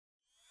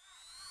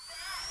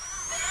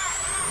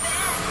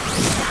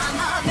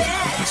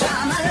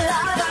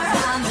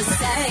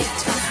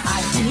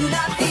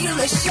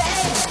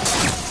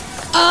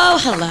Oh,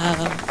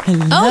 hello.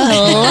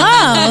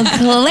 Hello,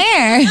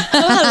 Claire.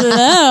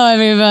 Hello,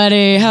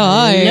 everybody. How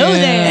are you? Hello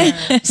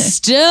there.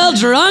 Still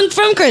drunk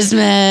from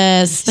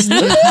Christmas.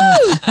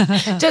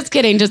 Just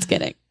kidding.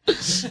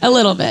 A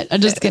little bit.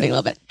 I'm just kidding a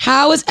little bit.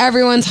 How was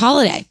everyone's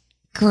holiday?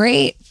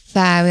 Great.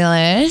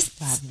 Fabulous.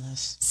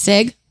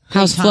 Sig,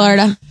 how's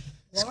Florida?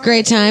 It's a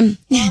great time.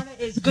 Florida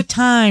is good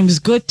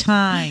times.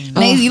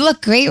 Nice. You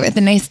look great with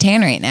a nice tan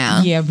right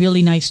now. Yeah,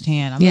 really nice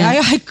tan. I mean,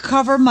 Yeah. I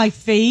cover my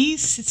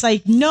face. It's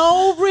like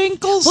no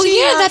wrinkles. Well,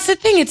 here. yeah, that's the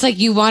thing. It's like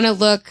you want to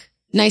look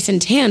nice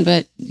and tan,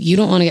 but you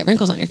don't want to get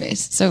wrinkles on your face.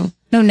 So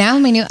No, now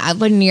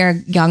when you're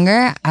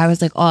younger, I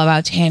was like all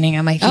about tanning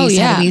on my face. Oh,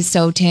 yeah. Had to be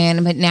so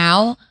tan. But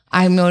now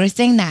I'm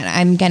noticing that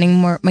I'm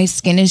getting my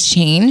skin has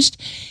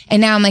changed. And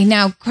now I'm like,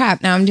 now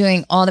I'm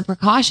doing all the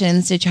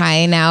precautions to try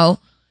and now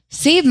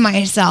save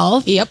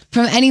myself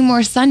from any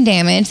more sun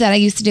damage that I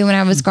used to do when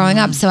I was growing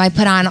up. So I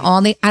put on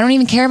I don't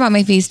even care about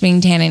my face being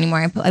tan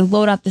anymore. I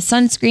load up the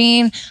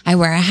sunscreen. I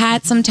wear a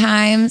hat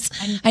sometimes.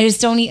 I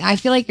just don't I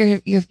feel like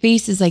your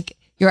face is like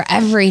your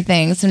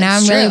everything. So now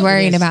I'm really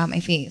worried about my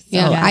face. So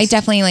I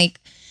definitely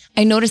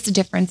I noticed a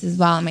difference as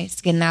well in my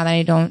skin now that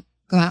I don't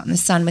go out in the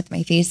sun with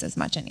my face as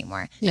much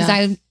anymore.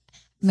 Because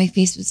my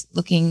face was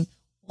looking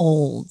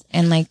old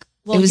and it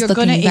was you're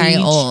going to looking very age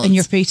old. and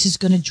your face is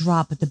going to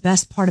drop. But the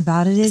best part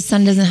about it The is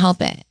sun doesn't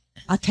help it.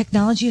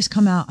 technology has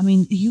come out. I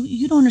mean,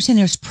 you don't understand.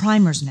 There's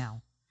primers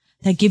now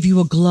that give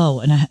you a glow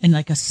and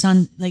like a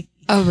sun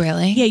Oh,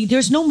 really? Yeah,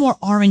 there's no more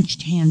orange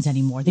tans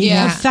anymore. They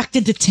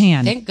affected the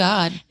tan. thank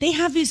God. They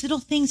have these little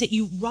things that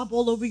you rub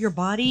all over your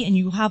body and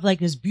you have like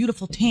this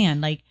beautiful tan.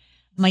 Like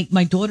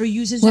my daughter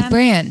uses What them.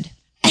 brand?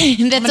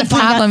 That's a find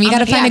problem. out- You got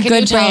to Yeah, find a can you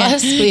good tell brand.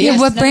 us, please? Yeah,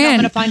 what I'm brand?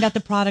 going to find out the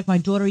product. My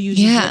daughter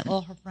uses it.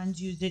 All her friends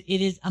use it.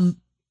 It is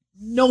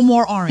no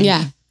more orange.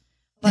 Yeah.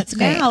 But That's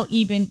great. now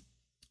even,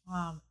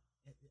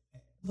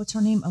 what's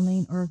her name?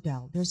 Elaine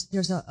Ergdell. There's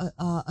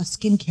a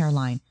skincare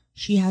line.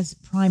 She has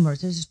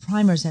primers. There's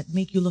primers that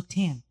make you look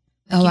tan.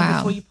 Oh, wow.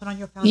 Before you put on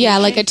your foundation. Yeah,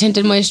 like a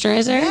tinted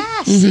moisturizer.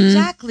 Yes,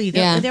 exactly.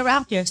 Yeah. They're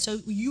out there. So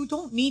you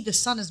don't need the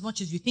sun as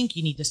much as you think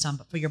you need the sun.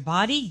 But for your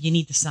body, you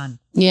need the sun.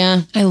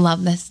 Yeah. I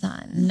love the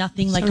sun.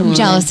 Nothing like I'm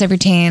jealous of your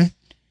tan.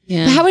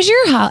 Yeah. But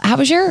how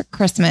was your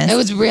Christmas? It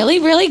was really,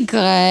 really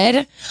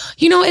good.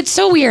 You know, it's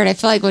so weird. I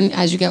feel like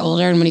as you get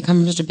older and when you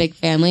come from such a big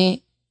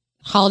family,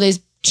 holidays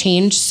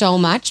change so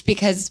much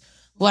because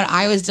what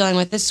I was dealing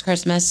with this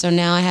Christmas. So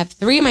now I have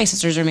 3 of my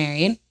sisters are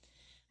married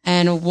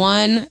and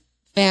one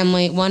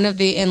of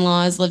the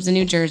in-laws lives in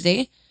New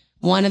Jersey.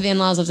 One of the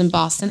in-laws lives in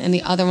Boston and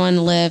the other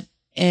one lived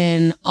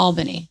in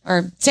Albany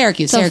or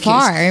Syracuse. So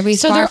far.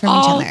 Everybody's far they're from each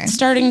all other.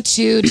 starting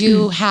to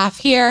do half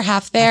here,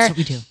 half there. That's what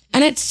we do.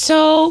 And it's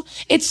so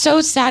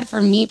sad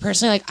for me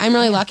personally. Like I'm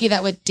really lucky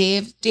that with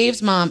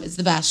Dave's mom is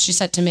the best. She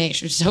said to me,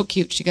 she was so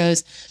cute. She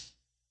goes,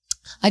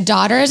 a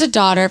daughter is a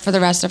daughter for the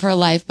rest of her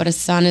life, but a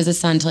son is a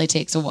son till he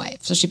takes a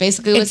wife. So she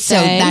basically was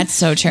saying that's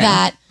so true.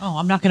 that, Oh,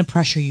 I'm not going to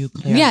pressure you,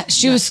 Claire. yeah,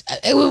 she was,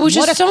 it was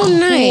What just a so cool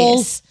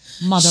nice.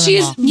 mother-in-law.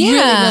 She's really,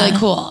 really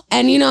cool.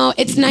 And you know,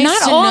 it's nice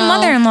Not to all know.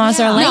 mother-in-laws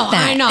are like No,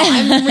 that. I know.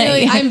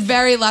 I'm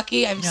very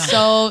lucky. I'm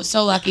so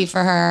lucky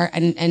for her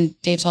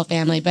and Dave's whole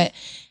family. But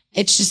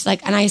it's just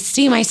like, and I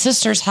see my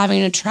sisters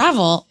having to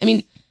travel. I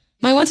mean,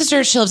 my one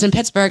sister, she lives in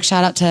Pittsburgh.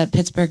 Shout out to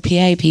Pittsburgh,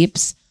 PA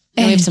peeps.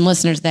 I know we have some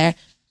listeners there.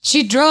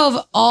 She drove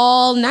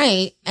all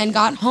night and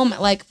got home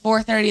at like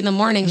 4:30 in the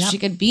morning so she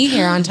could be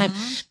here on time.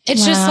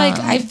 It's just like,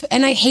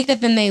 I hate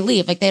that then they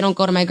leave. Like they don't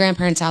go to my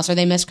grandparents' house or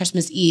they miss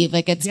Christmas Eve.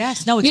 Like it's,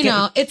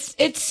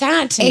 it's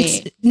sad to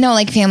me. No,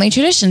 like family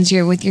traditions.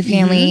 You're with your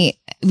family.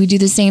 We do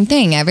the same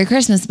thing every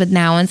Christmas, but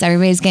now once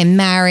everybody's getting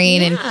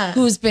married and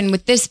who's been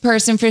with this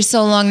person for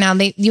so long now,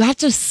 you have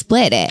to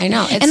split it. I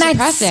know. It's and that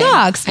depressing.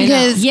 sucks I know.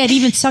 because Yeah, it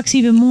even sucks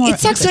even more. it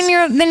sucks when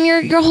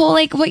your whole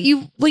like what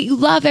you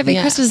love every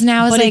Christmas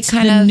now is but like it's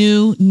kind the of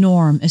new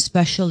norm,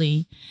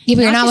 especially. yeah,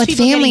 but you're not just with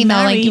people family getting though.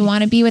 Like married, you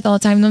want to be with all the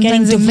time.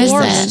 getting Sometimes you miss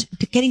divorced.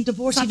 it. Getting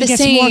divorced Not even the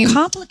gets same. more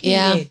complicated.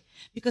 Yeah.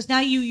 Because now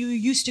you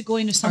used to go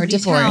into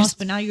somebody's divorced. house,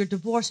 but now you're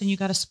divorced and you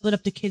got to split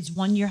up the kids.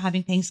 1 year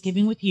having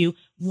Thanksgiving with you,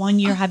 1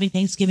 year having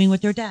Thanksgiving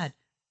with their dad.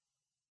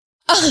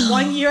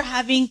 1 year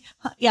having,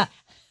 yeah.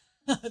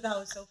 That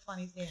was so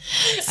funny, Sam.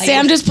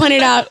 Sam just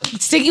pointed out,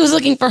 Siggy was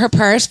looking for her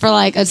purse for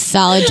like a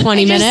solid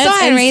 20 just minutes.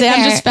 saw it And right Sam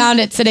there. just found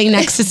it sitting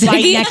next to Siggy.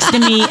 Right next to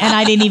me, and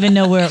I didn't even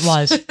know where it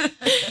was.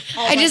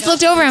 I just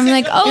looked over. I'm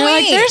like, oh You're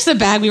wait, like, there's the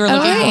bag we were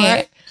looking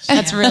wait. for.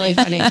 That's really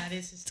funny. That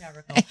is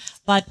hysterical.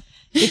 But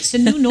it's the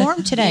new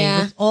norm today.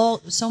 Yeah.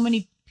 With so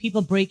many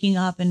people breaking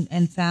up and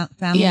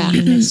family Yeah.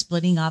 units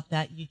splitting up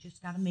that you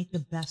just got to make the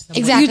best of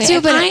Exactly. You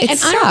do, but and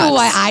it I don't know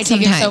why sucks I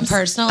take it so sometimes.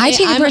 personally. I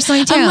take it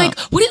personally, too. I'm like,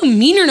 what do you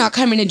mean you're not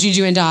coming to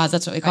Juju and Dawes?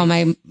 That's what we call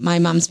my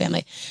mom's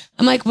family.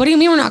 I'm like, what do you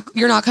mean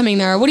you're not coming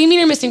there? What do you mean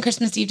you're missing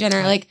Christmas Eve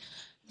dinner? Like,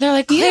 They're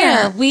like, Claire,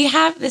 Yeah. we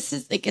have this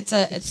is like it's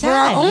for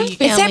our own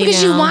family. It's sad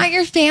because you now. want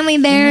your family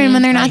there, and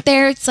when they're not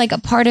there, it's like a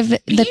part of the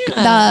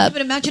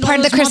But imagine part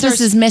all of the those Christmas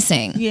mothers- is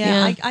missing.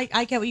 Yeah,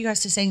 I get what you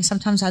guys are saying.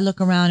 Sometimes I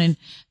look around and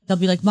they'll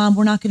be like, Mom,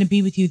 we're not going to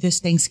be with you this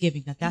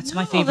Thanksgiving. That's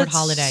my favorite that's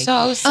holiday.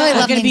 So sad. I I'm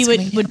love going to be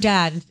Thanksgiving, with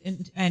Dad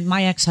and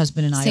my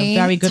ex-husband and I See?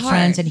 are very It's good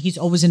friends, hard. and he's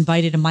always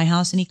invited to my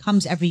house, and he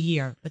comes every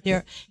year. But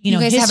they're, You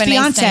guys his have a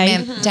nice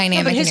fiance,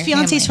 dynamic but in his your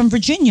fiance is family. from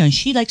Virginia, and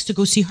she likes to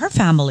go see her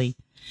family.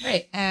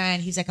 Right.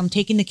 And he's like, I'm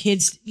taking the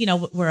kids,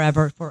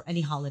 wherever for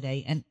any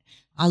holiday. And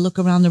I look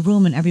around the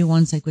room and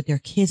everyone's like with their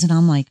kids. And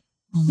I'm like,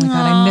 oh my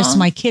God, I miss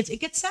my kids.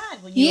 It gets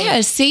sad when you. Yeah,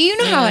 see, you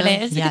know how it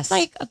is. Yes. It's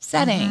like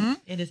upsetting. Mhm.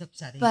 It is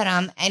upsetting. But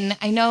and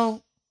I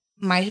know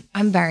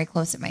I'm very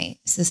close to my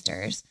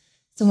sisters.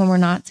 So when we're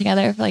not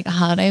together for like a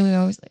holiday, we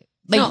always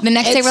No, the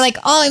next day it's- we're like,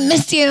 oh, I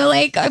miss you.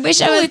 Like I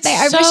wish I was it's there.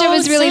 I wish I so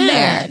was really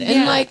sad. there.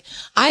 And like,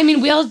 I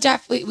mean,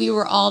 we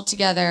were all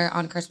together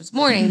on Christmas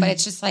morning, but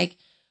it's just like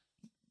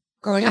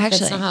growing up,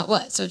 that's Actually, not how it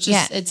was. So it's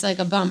just, it's like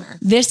a bummer.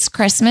 This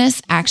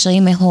Christmas, actually,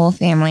 my whole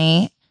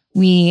family,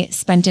 we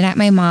spent it at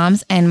my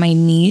mom's, and my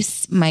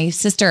niece, my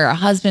sister, her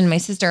husband, my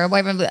sister, her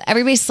boyfriend,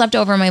 everybody slept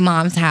over at my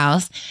mom's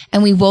house,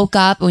 and we woke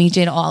up and we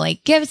did all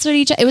like gifts with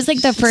each other. It was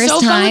like the first so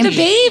fun time with the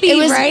baby, it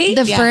was right?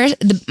 the Yeah.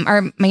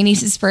 first, my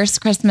niece's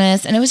first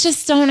Christmas, and it was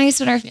just so nice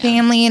with our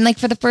family. And like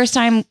for the first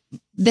time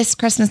this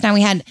Christmas, now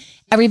we had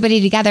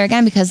everybody together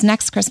again, because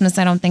next Christmas,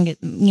 I don't think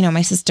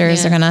my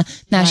sisters are gonna.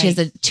 Now she's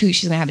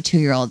gonna have a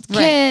 2-year-old kid,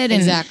 and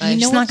exactly.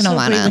 she's not what's gonna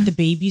so great want with to. the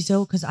babies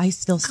though, because I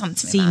still Come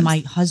to my see mom's. my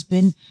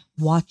husband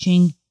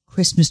watching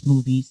Christmas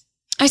movies.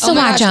 I still Oh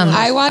my watch gosh, them.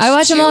 I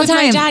watch them two all the with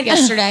my time. dad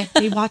yesterday.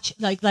 They watch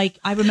like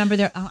I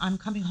remember I'm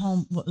coming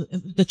home,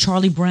 the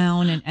Charlie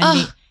Brown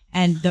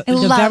and the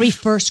love- very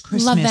first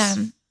Christmas. Love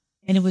them.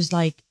 And it was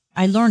like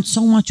I learned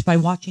so much by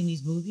watching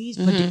these movies.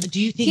 But do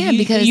you think Yeah,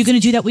 because- you're going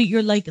to do that with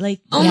your like?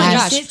 Oh my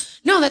Yes. gosh.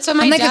 No, that's what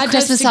my I'm like dad a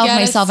Christmas does to elf get us-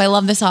 myself. I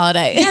love this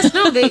holiday. Yes,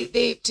 no,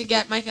 they to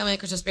get my family a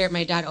Christmas spirit,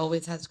 my dad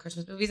always has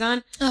Christmas movies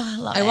on. Oh, I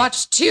love I it.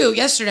 watched 2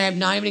 yesterday. I'm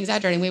not even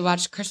exaggerating. We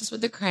watched Christmas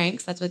with the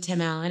Cranks. That's with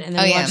Tim Allen. And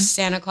then Oh, we yeah. watched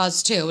Santa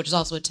Claus 2, which is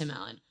also with Tim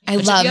Allen. I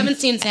Which love- If you haven't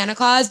seen Santa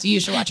Claus,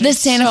 you should watch it. The It's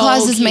Santa so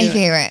Claus is my cute.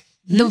 favorite.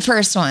 The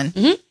first one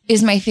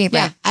is my favorite.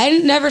 Yeah, I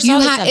never saw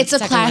You the ha- it's a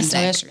second one until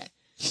classic. yesterday.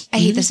 I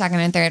hate the second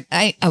and third.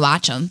 I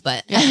watch them,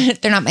 but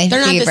they're not my They're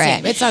not favorite. the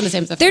same. It's not the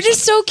same as the They're first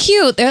just so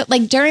cute. They're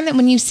like during that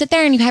when you sit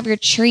there and you have your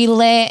tree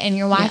lit and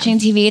you're watching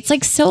TV. It's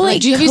like so one.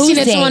 like Have you seen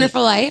It's cozy. a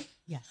Wonderful Life?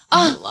 Yes,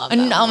 Oh,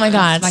 oh my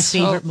god, my So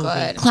favorite movie.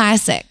 good.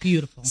 classic.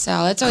 Beautiful.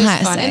 So it's always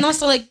fun. Classic. And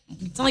also, like,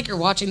 it's not like you're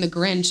watching The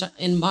Grinch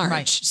in March.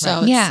 Right, So right.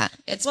 it's, Yeah.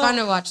 it's fun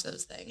to watch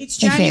those things.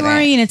 It's My favorite.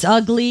 January and it's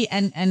ugly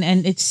and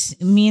it's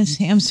me and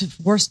Sam's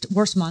worst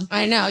month.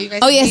 I know. You guys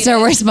Oh yeah, hate it's our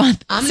it. worst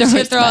month. I'm It's just our going to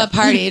worst throw month. a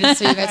party just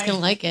so you guys can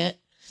like it.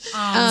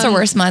 It's our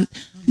worst month.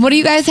 What do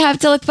you guys have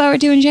to look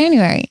forward to in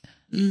January?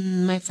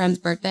 My friend's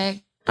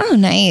birthday. Oh,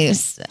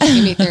 nice.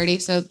 Give me 30.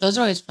 So those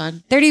are always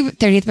fun.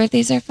 30th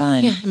birthdays are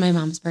fun. Yeah, and my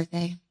mom's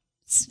birthday.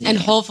 And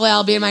hopefully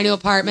I'll be in my new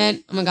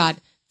apartment. Oh my God.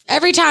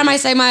 Every time I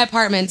say my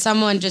apartment,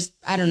 someone just,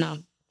 I don't know.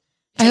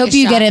 I take hope a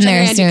you shot. get in Check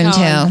there Andy soon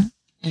Cohen. too.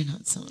 I know.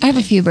 It's so I have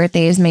a few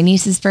birthdays. My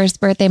niece's first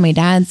birthday, my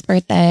dad's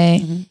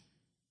birthday.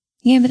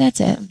 Yeah, but that's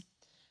it.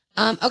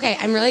 Okay,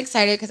 I'm really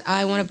excited because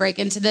I want to break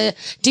into the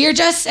Dear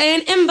Just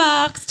Saying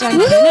inbox.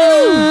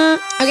 Dun-dun-dun.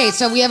 Okay,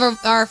 so we have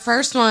our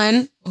first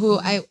one who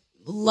I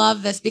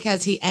love this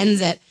because he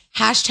ends it.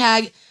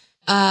 Hashtag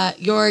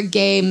your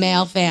gay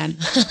male fan.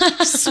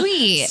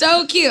 Sweet.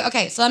 So cute.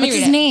 Okay, so let me What's read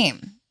his it.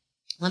 name?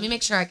 Let me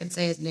make sure I can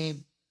say his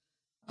name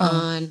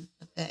on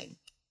the thing.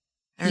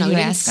 I don't Did know. you We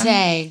didn't ask him?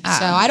 say. Oh.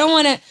 So I don't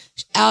want to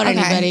out Okay.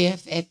 anybody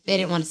if they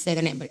didn't want to say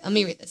their name. But let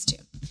me read this too.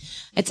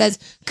 It says,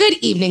 "Good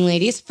evening,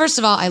 ladies. First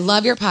of all, I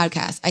love your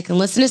podcast. I can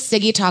listen to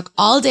Siggy talk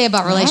all day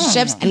about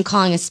relationships and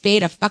calling a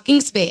spade a fucking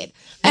spade.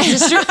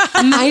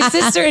 My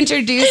sister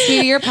introduced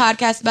me to your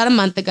podcast about a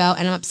month ago,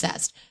 and I'm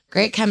obsessed.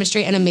 Great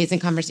chemistry and amazing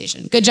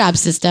conversation. Good job,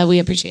 sister. We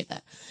appreciate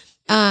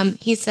that."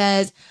 He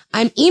says,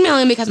 "I'm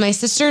emailing because my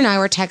sister and I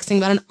were texting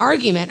about an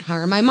argument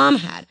her and my mom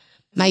had.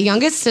 My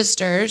youngest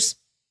sisters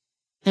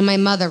and my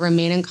mother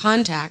remain in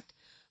contact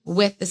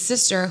with the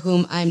sister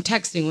whom I'm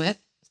texting with,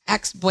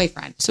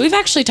 ex-boyfriend." So we've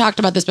actually talked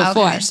about this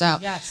before. Okay. So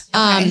Yes.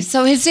 Okay,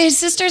 so his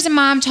sisters and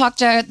mom talked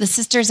to the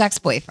sister's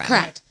ex-boyfriend.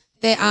 correct.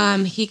 They,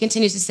 he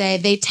continues to say,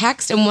 they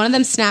text and one of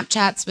them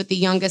Snapchats with the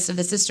youngest of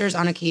the sisters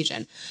on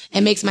occasion.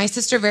 It makes my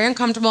sister very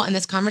uncomfortable and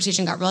this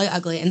conversation got really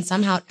ugly and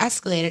somehow it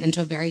escalated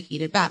into a very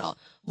heated battle.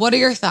 What are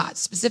your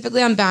thoughts,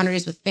 specifically on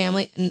boundaries with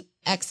family and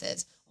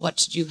exes? What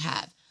should you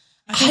have?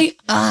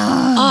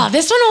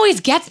 This one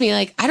always gets me.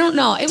 Like, I don't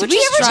know. It would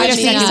just drive Wait a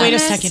me second. nuts. Wait a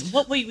second.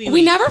 What? Wait.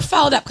 We never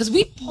followed up because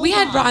we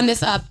had brought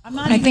this up. I'm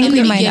not I even think in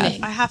we the might beginning.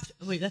 have. I have to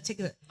wait. Let's take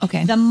it.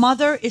 Okay. The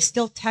mother is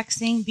still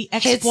texting the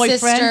His ex-boyfriend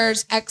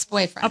sister's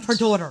ex-boyfriend. of her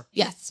daughter.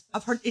 Yes.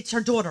 Of her, it's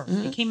her daughter.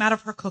 It came out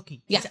of her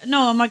cookie. Yeah.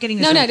 No, I'm not getting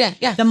this. No, right.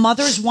 yeah. The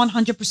mother is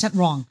 100%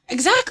 wrong.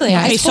 Exactly.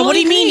 I Okay, so what do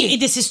you totally mean agree.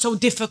 this is so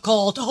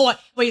difficult? Oh,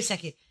 wait a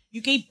second.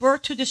 You gave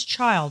birth to this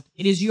child.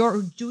 It is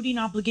your duty and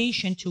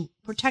obligation to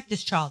protect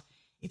this child.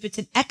 If it's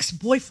an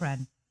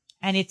ex-boyfriend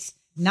and it's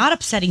not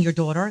upsetting your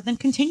daughter, then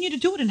continue to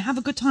do it and have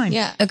a good time.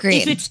 Yeah.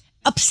 Agreed. If it's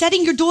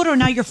upsetting your daughter and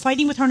now you're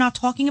fighting with her, not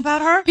talking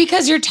about her.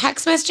 Because you're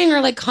text messaging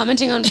or like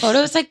commenting on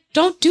photos, like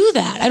don't do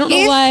that. I don't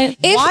know why.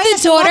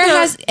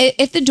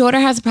 If the daughter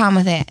has a problem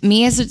with it,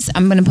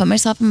 I'm going to put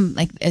myself in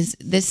like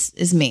this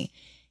is me.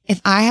 If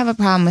I have a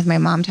problem with my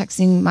mom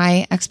texting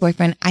my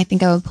ex-boyfriend, I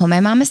think I would pull my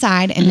mom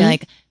aside and be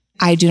like,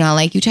 I do not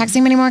like you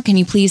texting me anymore. Can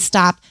you please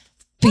stop?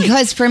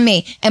 Because for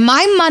me, and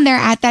my mother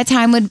at that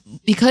time would,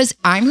 because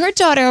I'm her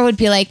daughter, would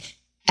be like,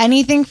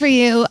 anything for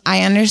you.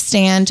 I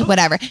understand,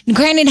 whatever.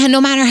 Granted, no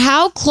matter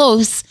how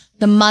close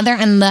the mother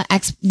and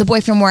the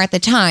boyfriend were at the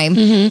time,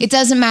 it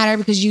doesn't matter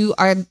because you're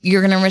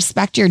going to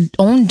respect your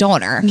own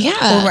daughter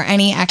over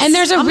any ex. And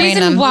there's a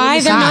reason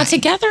why they're not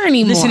together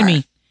anymore. Listen to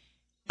me.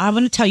 I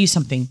want to tell you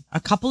something. A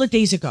couple of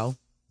days ago,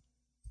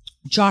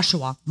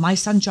 Joshua, my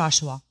son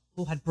Joshua,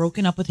 who had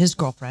broken up with his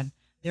girlfriend,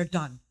 they're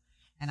done.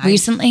 And I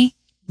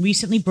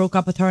recently broke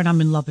up with her, and I'm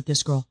in love with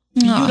this girl.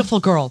 Beautiful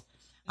girl.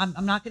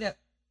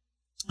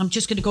 I'm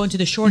just going to go into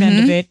the short end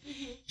of it.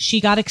 She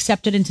got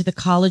accepted into the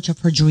college of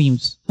her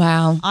dreams.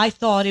 Wow. I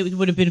thought it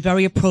would have been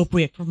very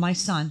appropriate for my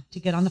son to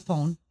get on the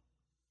phone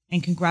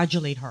and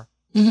congratulate her.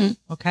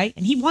 Okay.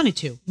 And he wanted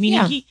to,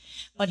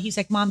 but he's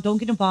like, Mom, don't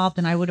get involved.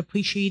 And I would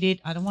appreciate it.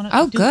 I don't want to.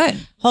 Oh,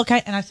 good.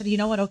 Okay. And I said, you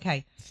know what?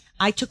 Okay.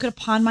 I took it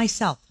upon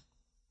myself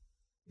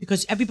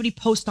because everybody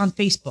posts on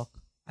Facebook.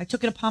 I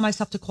took it upon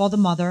myself to call the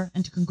mother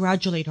and to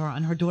congratulate her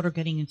on her daughter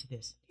getting into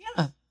this.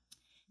 Yeah.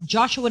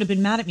 Joshua would have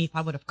been mad at me if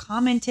I would have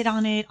commented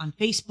on it on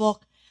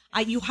Facebook.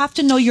 You have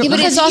to know your.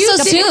 But it's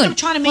also soon. I'm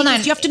trying to make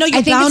is you have to know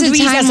your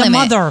boundaries as a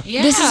mother.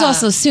 Yeah. This is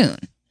also soon.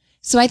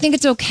 So I think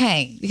it's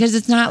okay because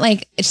it's not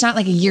like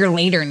a year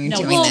later and you're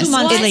doing this. 2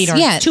 months later.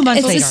 Yeah, 2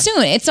 months later. It's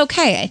soon. It's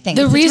okay, I think.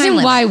 The reason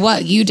why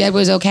what you did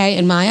was okay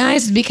in my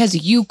eyes is because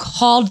you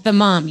called the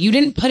mom. You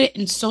didn't put it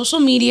in social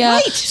media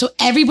so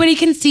everybody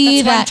can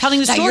see That's why I'm telling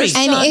the story.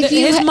 And if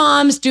his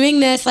mom's doing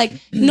this, like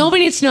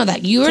nobody needs to know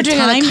that. You are doing it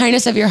out of the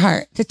kindness of your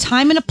heart. The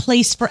time and a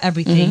place for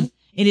everything.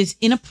 It is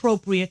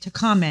inappropriate to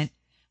comment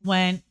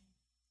when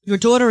your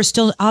daughter is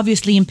still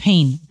obviously in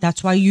pain.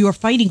 That's why you are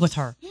fighting with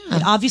her. Yeah.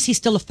 It obviously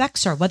still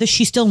affects her, whether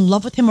she's still in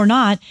love with him or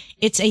not.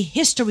 It's a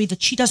history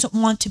that she doesn't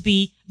want to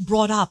be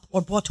brought up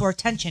or brought to her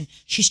attention.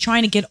 She's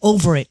trying to get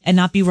over it and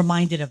not be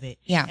reminded of it.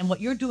 Yeah. And what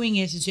you're doing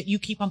is that you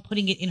keep on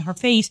putting it in her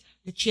face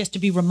that she has to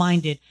be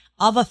reminded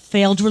of a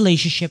failed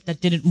relationship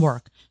that didn't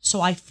work. So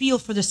I feel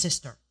for the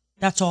sister.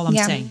 That's all I'm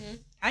saying.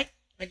 I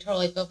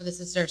totally feel for the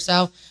sister.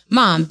 So,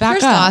 Mom, back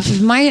First up. off,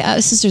 if my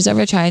sisters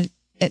ever tried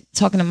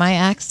talking to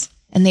my ex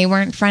and they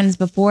weren't friends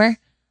before,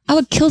 I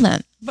would kill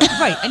them.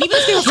 Right. And even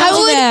if they were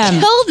I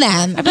would kill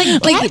them. I'd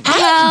be like,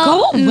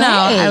 go away. No,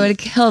 I would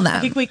kill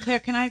them. Wait, Claire,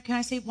 can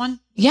I say one?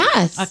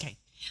 Yes. Okay.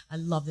 I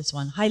love this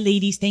one. Hi,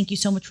 ladies. Thank you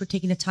so much for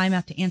taking the time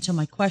out to answer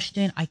my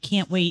question. I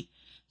can't wait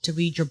to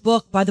read your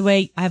book. By the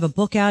way, I have a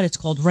book out. It's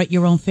called Write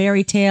Your Own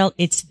Fairy Tale.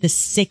 It's the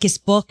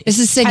sickest book. This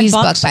is Siggy's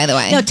book, by the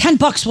way. No,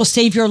 $10 will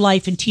save your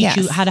life and teach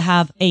you how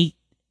to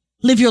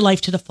live your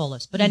life to the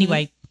fullest. But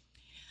anyway,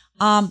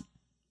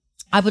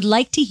 I would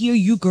like to hear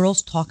you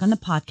girls talk on the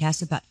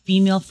podcast about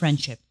female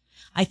friendship.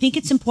 I think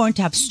it's important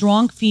to have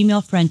strong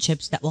female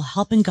friendships that will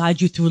help and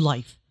guide you through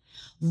life.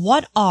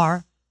 What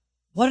are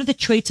the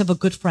traits of a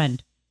good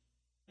friend?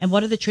 And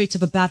what are the traits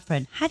of a bad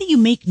friend? How do you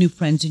make new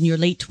friends in your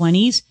late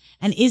 20s?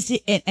 And is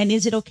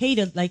it okay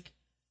to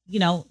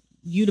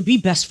you to be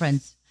best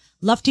friends?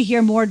 Love to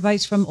hear more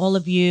advice from all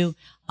of you.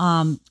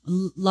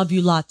 Love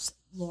you lots.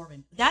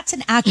 Lauren. That's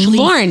an actually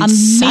Lauren,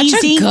 amazing, such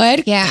a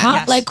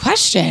good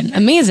question.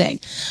 Amazing.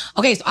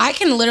 Okay, so I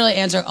can literally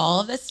answer all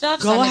of this stuff.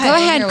 Go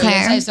ahead,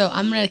 Claire. So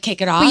I'm going to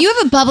kick it off. But you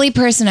have a bubbly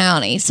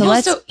personality, so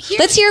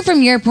let's hear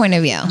from your point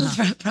of view.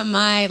 From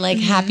my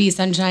happy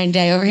sunshine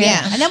day over here.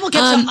 Yeah. And then we'll get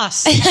to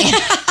us. Then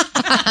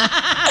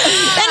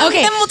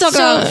we'll talk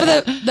about. So for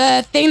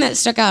the thing that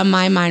stuck out in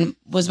my mind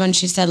was when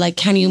she said,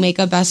 can you make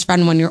a best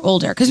friend when you're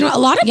older? Because a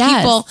lot of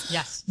people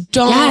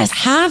don't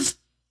have.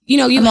 You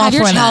have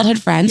your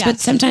childhood friends, but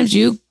sometimes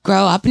you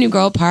grow up and you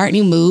grow apart and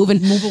you move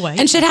away.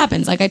 And shit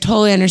happens. I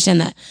totally understand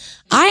that.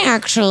 I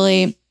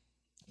actually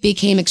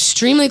became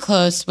extremely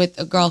close with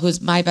a girl who's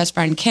my best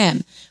friend,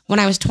 Kim, when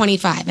I was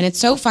 25. And it's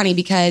so funny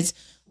because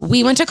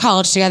we went to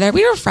college together.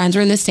 We were friends. We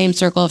were in the same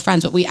circle of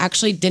friends, but we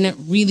actually didn't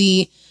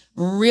really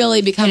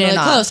become really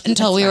close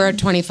until we were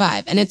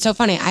 25. And it's so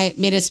funny. I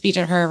made a speech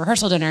at her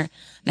rehearsal dinner.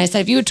 And I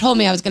said, if you had told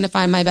me I was going to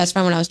find my best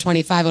friend when I was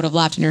 25, I would have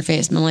laughed in your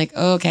face. And I'm like,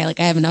 oh, okay,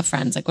 I have enough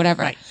friends,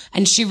 whatever. Right.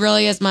 And she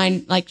really is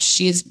mine.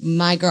 She's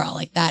my girl,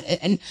 that.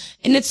 And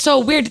it's so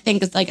weird to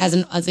think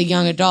as a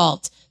young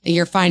adult that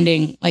you're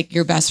finding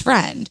your best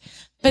friend.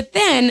 But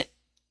then,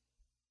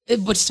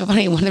 which is so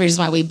funny, one of the reasons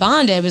why we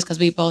bonded was because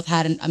we both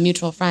had a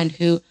mutual friend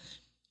who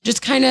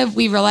just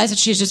we realized that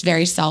she's just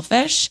very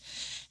selfish.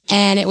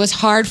 And it was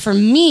hard for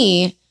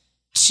me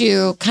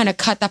to kind of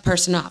cut that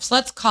person off. So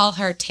let's call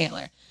her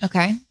Taylor.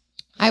 Okay.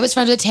 I was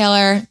friends with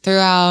Taylor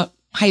throughout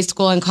high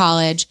school and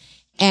college.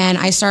 And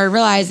I started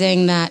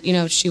realizing that,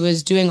 she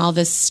was doing all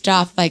this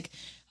stuff,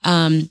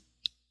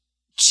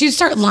 she'd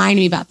start lying to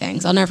me about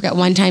things. I'll never forget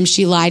one time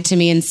she lied to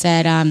me and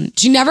said,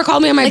 she never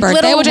called me on my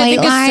birthday, which I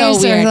think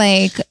is so weird.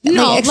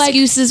 Like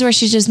excuses where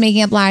she's just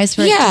making up lies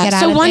for to get out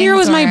so of one year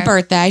was or... my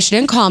birthday. She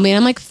didn't call me and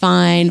I'm like,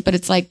 fine, but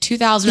it's like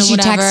 2000 Did or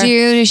whatever. Did she text you?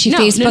 Did she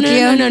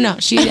Facebook you? No.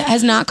 She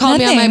has not called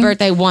me on my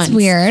birthday once. It's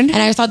weird. And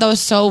I thought that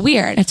was so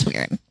weird. It's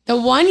weird. The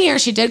 1 year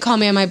she did call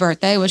me on my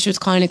birthday was she was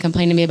calling to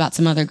complain to me about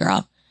some other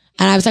girl.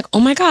 And I was like, oh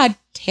my God,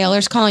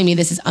 Taylor's calling me.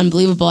 This is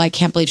unbelievable. I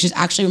can't believe she's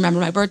actually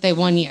remembered my birthday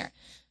 1 year.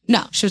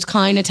 No, she was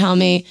calling to tell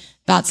me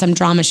about some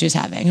drama she was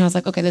having. And I was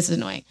like, okay, this is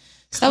annoying.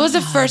 So that was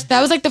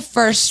the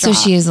first straw. So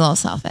she is a little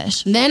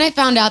selfish. And then I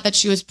found out that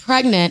she was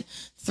pregnant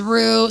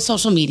through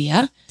social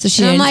media. So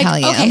she didn't tell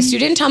you. Okay, so you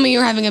didn't tell me you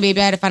were having a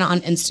baby. I had to find out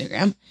on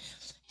Instagram.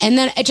 And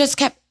then it just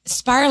kept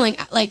spiraling.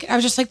 Like, I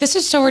was just like, this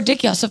is so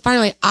ridiculous. So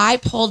finally I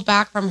pulled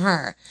back from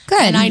her.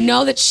 Good. And I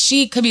know that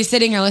she could be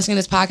sitting here listening to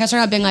this podcast right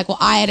now being like, well,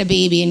 I had a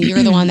baby and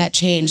you're the one that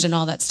changed and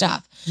all that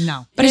stuff.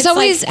 No. But it's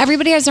always,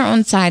 everybody has their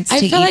own sides to I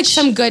feel like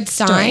some good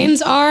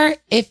signs story. are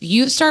if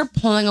you start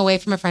pulling away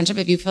from a friendship,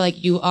 if you feel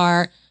like you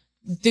are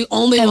the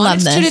only one,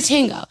 it's two to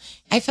tango.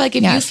 I feel like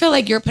if you feel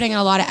like you're putting in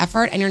a lot of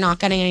effort and you're not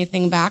getting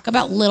anything back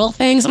about little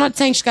things, I'm not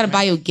saying she's got to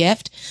buy you a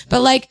gift,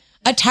 but like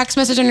a text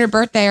message on your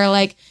birthday or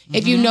like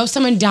if you know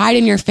someone died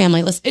in your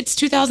family, it's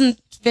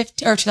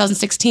 2015 or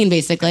 2016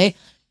 basically.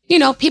 You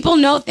know, people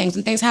know things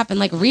when things happen.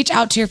 Like, reach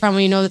out to your friend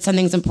when you know that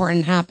something's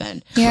important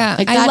happened. Yeah,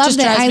 like, I love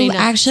that. I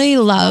actually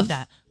love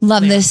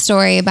this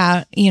story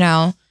about, you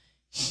know,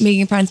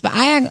 making friends. But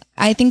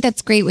I think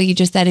that's great what you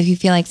just said. If you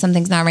feel like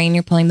something's not right and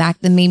you're pulling back,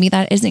 then maybe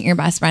that isn't your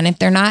best friend. If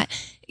they're not,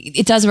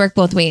 it does work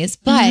both ways.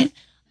 But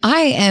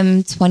I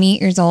am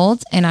 28 years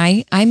old and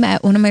I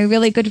met one of my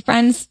really good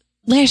friends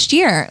last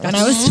year when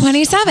I was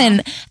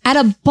 27 at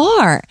a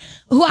bar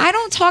who I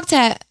don't talk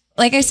to.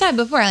 Like I said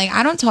before, like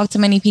I don't talk to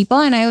many people,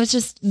 and I was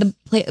just the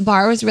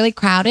bar was really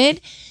crowded,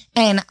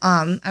 and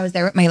I was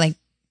there with my like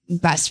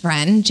best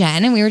friend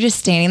Jen, and we were just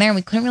standing there, and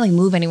we couldn't really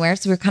move anywhere,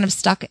 so we were kind of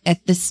stuck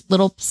at this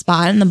little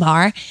spot in the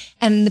bar,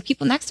 and the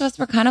people next to us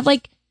were kind of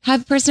like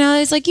have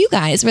personalities like you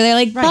guys, where they're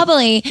like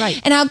bubbly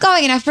and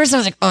outgoing. And at first I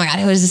was like, oh my God,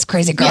 who is this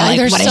crazy girl? Yeah, like,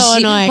 they're what so is she,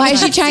 annoying. why is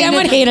she trying Sam to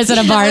would hate us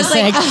at a bar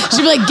sick?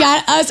 She'd be like,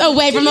 get us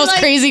away from those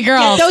crazy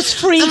girls. Get those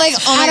freaks. I'm like,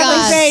 oh my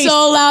God,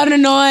 so loud and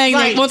annoying.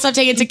 Like, won't stop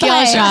taking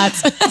tequila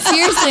shots.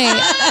 Seriously,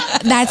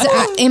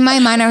 that's in my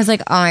mind. I was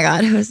like, oh my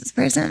God, who is this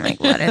person? Like,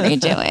 what are they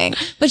doing?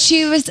 But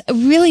she was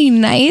really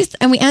nice,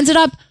 and we ended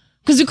up,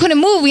 because we couldn't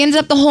move, we ended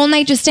up the whole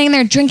night just staying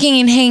there drinking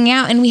and hanging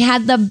out, and we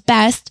had the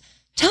best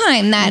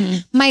time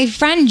that my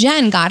friend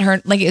Jen got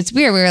her. Like, it's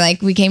weird.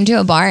 We came to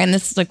a bar, and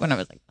this is like when I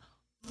was like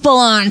full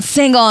on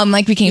single. I'm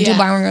like, we came to a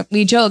bar and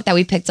we joked that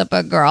we picked up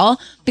a girl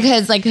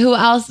because like who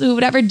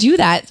would ever do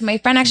that? So my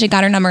friend actually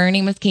got her number. Her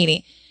name was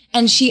Katie,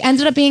 and she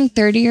ended up being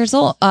 29 years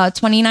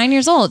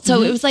old.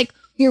 So it was like,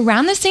 we were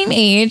around the same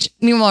age.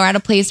 Meanwhile, we're at a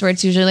place where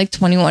it's usually like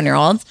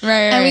 21-year-olds. Right.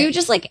 And we would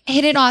just like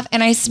hit it off.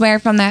 And I swear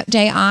from that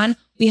day on,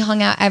 we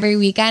hung out every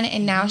weekend.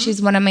 And now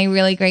she's one of my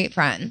really great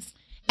friends.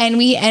 And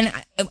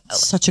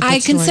such a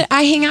good story.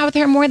 I hang out with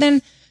her more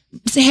than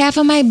half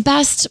of my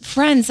best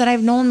friends that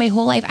I've known my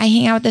whole life. I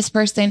hang out with this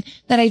person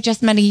that I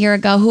just met a year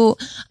ago who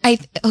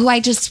I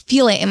just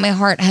feel it in my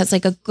heart has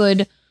like a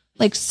good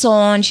like soul,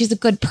 and she's a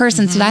good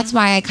person. So that's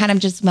why I kind of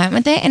just went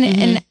with it.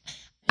 And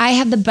I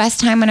have the best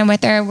time when I'm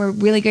with her. We're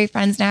really great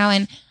friends now.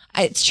 And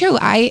it's true.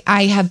 I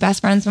have best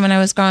friends from when I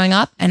was growing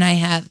up, and I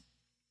have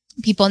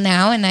people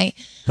now, and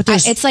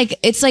it's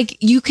like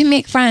you can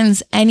make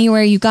friends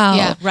anywhere you go.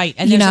 Yeah, right.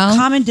 And there's a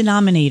common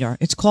denominator.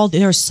 It's called,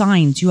 there are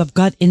signs. You have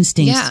gut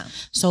instincts. Yeah.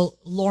 So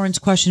Lauren's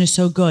question is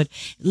so good.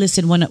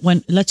 Listen, when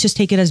let's just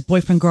take it as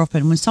boyfriend,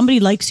 girlfriend. When somebody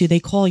likes you, they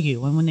call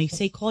you. And when they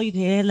say call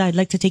you, I'd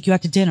like to take you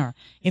out to dinner.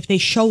 If they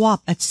show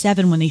up at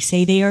 7, when they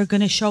say they are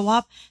going to show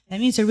up, that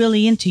means they're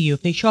really into you.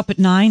 If they show up at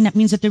 9, that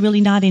means that they're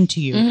really not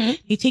into you.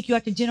 They take you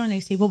out to dinner and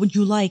they say, what would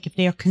you like? If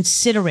they are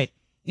considerate,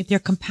 if they're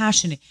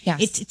compassionate,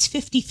 it's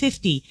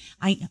 50-50.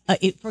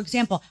 For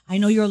example, I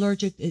know you're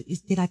allergic.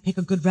 Did I pick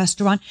a good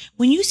restaurant?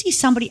 When you see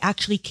somebody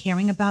actually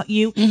caring about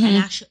you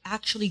and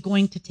actually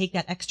going to take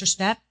that extra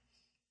step,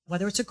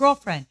 whether it's a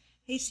girlfriend,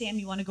 hey Sam,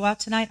 you want to go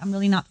out tonight? I'm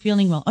really not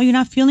feeling well. Oh, you're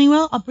not feeling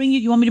well? I'll bring you.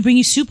 You want me to bring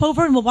you soup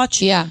over and we'll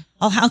watch? Yeah.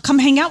 I'll come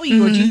hang out with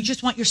you, or do you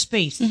just want your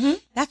space?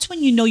 That's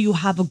when you know you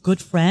have a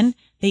good friend.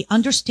 They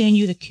understand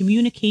you, the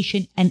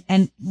communication,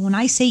 and when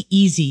I say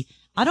easy,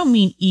 I don't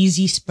mean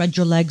easy, spread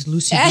your legs,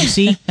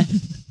 loosey-goosey.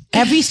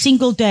 Every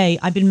single day,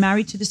 I've been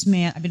married to this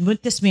man. I've been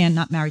with this man,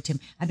 not married to him.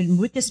 I've been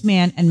with this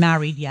man and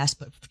married, yes,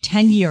 but for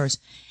 10 years.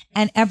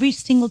 And every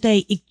single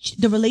day,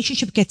 the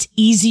relationship gets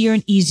easier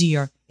and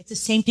easier. It's the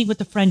same thing with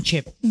the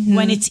friendship.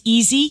 When it's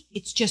easy,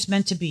 it's just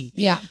meant to be.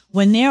 Yeah.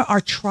 When there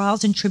are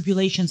trials and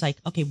tribulations, like,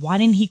 okay, why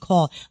didn't he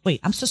call? Wait,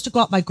 I'm supposed to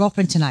go out with my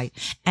girlfriend tonight,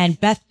 and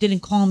Beth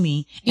didn't call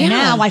me. And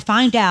now I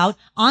find out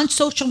on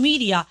social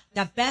media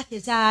that Beth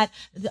is at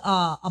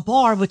a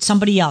bar with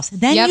somebody else.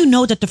 Then you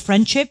know that the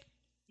friendship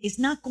is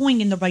not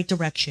going in the right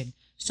direction.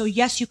 So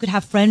yes, you could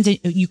have friends.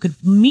 You could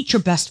meet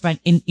your best friend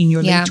in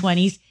your late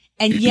 20s.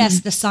 And yes,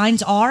 the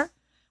signs are,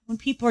 when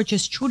people are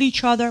just true to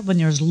each other, when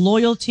there's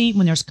loyalty,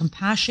 when there's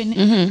compassion.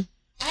 Mm-hmm.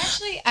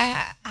 Actually,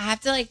 I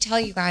have to like tell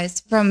you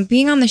guys, from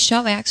being on the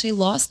show, I actually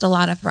lost a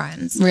lot of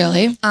friends.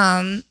 Really?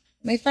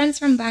 My friends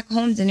from back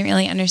home didn't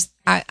really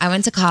understand. I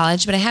went to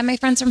college, but I had my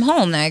friends from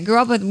home that I grew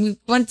up with. We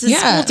went to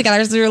school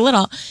together since we were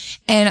little,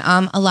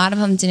 and a lot of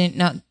them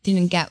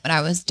didn't get what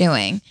I was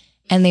doing,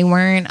 and they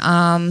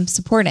weren't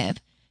supportive.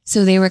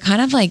 So they were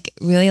kind of like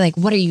really like,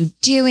 "What are you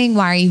doing?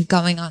 Why are you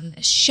going on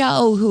this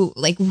show? Who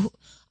like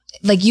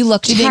you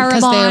look terrible."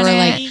 Because they were on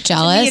it. like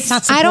jealous. It's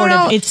not supportive. I don't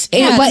know.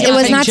 It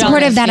was not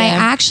supportive that I yeah.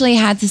 actually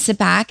had to sit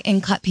back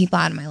and cut people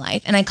out of my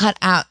life, and I cut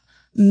out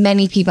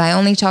many people. I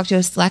only talk to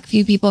a select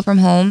few people from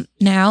home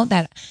now,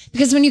 that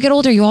because when you get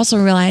older, you also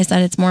realize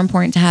that it's more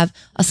important to have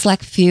a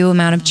select few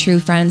amount of true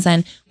friends.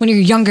 And when you're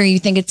younger, you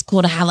think it's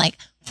cool to have like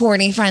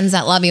 40 friends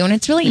that love you, and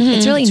it's really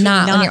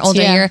not. When you're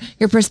older,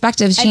 your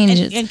perspective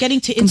changes. And getting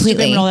to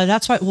completely. Instagram and all that.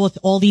 That's why with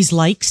all these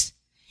likes,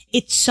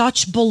 it's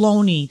such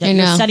baloney that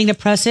you're setting the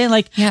precedent.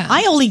 Like,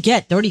 I only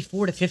get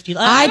 34 to 50.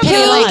 I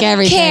pay like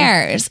everything.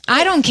 Cares?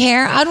 I don't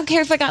care. I don't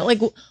care if I got like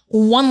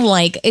one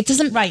like. It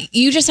doesn't. Right.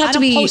 You just have to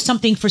be. post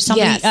something for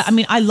somebody. Yes. I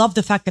mean, I love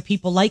the fact that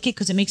people like it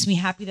because it makes me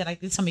happy that I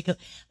did something.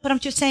 But I'm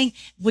just saying,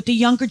 with the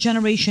younger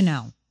generation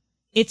now,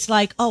 it's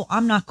like, oh,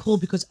 I'm not cool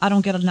because I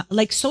don't get enough.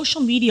 Like, social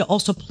media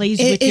also plays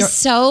with your. It's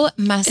so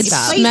messed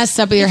up. Messed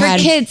up with your for head.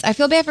 Kids, I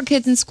feel bad for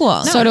kids in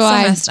school. So do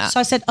I. Messed up. So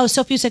I said, oh,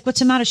 Sophie's like, what's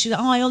the matter? She's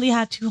like, oh, I only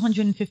had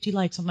 250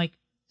 likes. I'm like,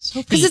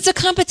 Sophie. Because it's a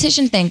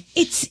competition thing.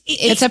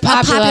 It's a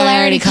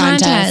popularity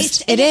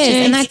contest. It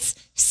is. And that's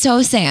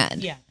so sad.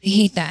 Yeah. I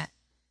hate that.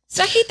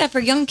 So I hate that for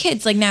young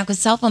kids like now because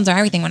cell phones are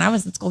everything. When I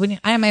was in school, I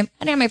didn't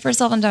have my first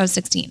cell phone until I was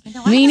 16.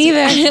 Me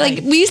neither. Like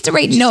we used to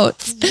write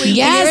notes.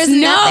 Yes, notes.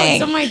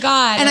 notes. Oh my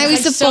God. And I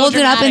used to fold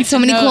it up in so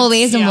many cool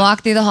ways and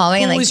walk through the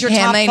hallway and like Who's your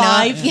hand top my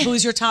five? note.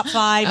 Who's your top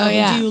five? Oh,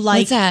 yeah. Do you like?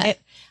 What's that?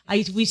 We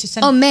used to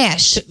send. Oh,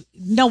 MASH.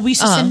 No, we used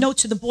to send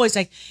notes to the boys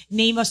like,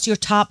 name us your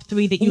top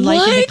 3 that you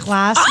like in the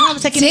class. No, I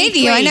was like, in Did eighth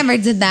you? I grade. never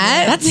did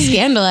that. That's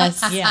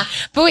scandalous. Yeah.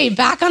 But wait,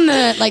 back on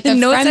the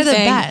notes friend are the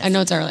thing. best.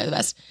 Notes are really the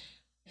best.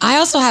 I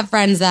also have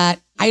friends that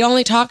I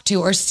only talk to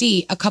or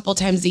see a couple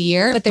times a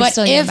year. But they're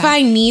still in your if back.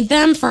 I need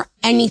them for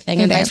anything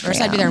and They're vice there versa,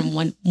 for I'd be you.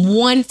 there in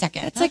one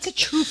second. It's like a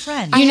true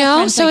friend. You know,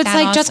 friends so like it's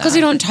that like just because also.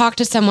 you don't talk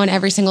to someone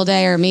every single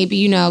day, or maybe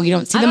you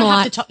don't see I them don't a have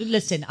lot. to talk.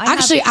 Listen,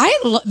 Actually,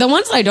 the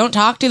ones that I don't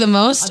talk to the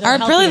most they're are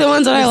really the healthier.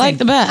 ones that I Listen, like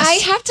the best. I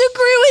have to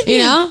agree with you.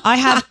 you know, I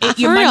have.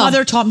 For My real.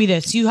 mother taught me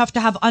this. You have to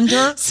have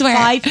under Swear.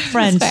 5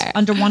 friends Swear.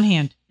 under one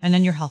hand, and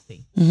then you're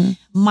healthy.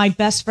 My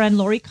best friend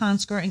Lori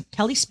Consker and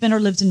Kelly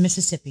Spinner lives in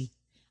Mississippi.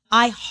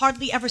 I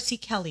hardly ever see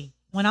Kelly.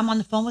 When I'm on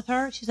the phone with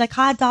her, she's like,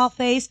 "Hi,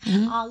 Dollface.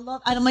 And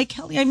I'm like,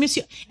 Kelly, I miss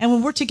you." And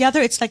when we're together,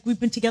 it's like we've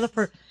been together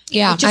for.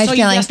 Yeah, just I saw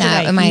feel you like yesterday.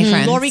 that with my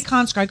friends. Lori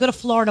Consker. I go to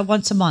Florida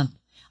once a month.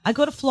 I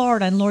go to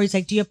Florida, and Lori's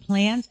like, "Do you have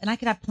plans?" And I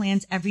could have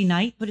plans every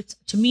night, but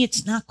to me,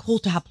 it's not cool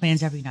to have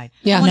plans every night.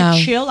 Yeah, I want no.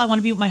 to chill. I want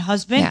to be with my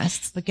husband.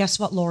 Yes. But guess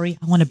what, Lori?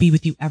 I want to be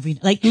with you every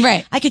night. Like,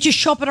 Right. I could just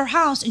show up at her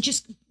house and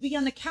just be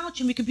on the couch,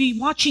 and we could be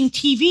watching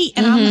TV,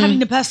 and I'm having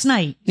the best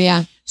night.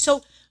 yeah.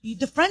 So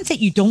the friends that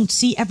you don't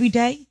see every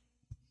day,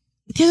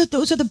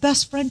 those are the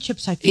best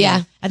friendships, I feel.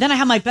 Yeah. And then I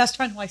have my best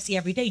friend who I see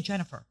every day,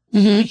 Jennifer.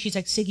 And she's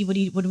like, Siggy,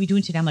 what are we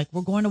doing today? I'm like,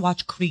 we're going to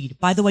watch Creed.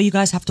 By the way, you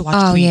guys have to watch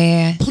Oh, Creed.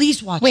 yeah.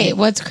 Please watch it. Wait,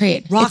 what's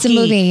Creed? Rocky. It's a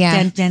movie,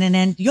 yeah.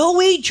 Dun.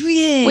 Yo,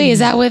 Adrian. Wait, is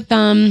that with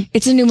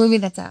It's a new movie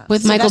that's out.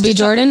 Michael B.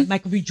 Jordan?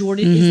 Michael B.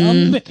 Jordan is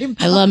amazing.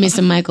 I love me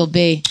some Michael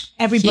B.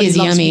 Everybody He's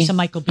loves yummy. me some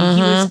Michael B. He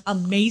was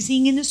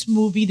amazing in this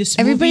movie.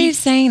 Everybody's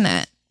saying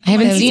that. I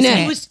haven't seen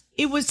movie, it.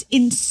 it was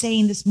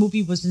insane. This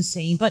movie was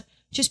insane. But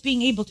just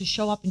being able to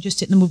show up and just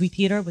sit in the movie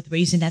theater with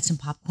Raisinets and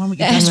popcorn with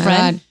your Oh best my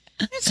friend.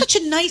 God. It's such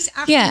a nice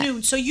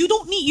afternoon. So you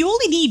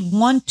only need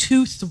 1,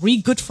 2,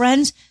 3 good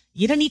friends.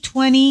 You don't need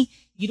 20.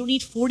 You don't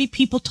need 40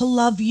 people to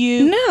love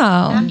you.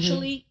 No.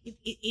 Actually,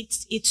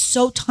 it's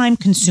so time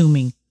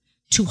consuming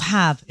to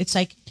have. It's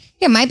like,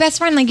 Yeah, my best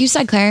friend, like you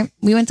said, Claire,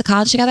 we went to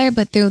college together,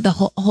 but through the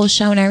whole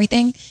show and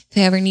everything, if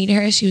I ever needed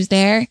her, she was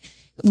there.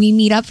 We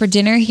meet up for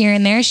dinner here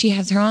and there. She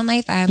has her own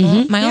life. I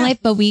have my own life,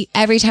 but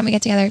every time we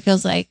get together, it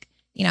feels like,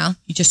 you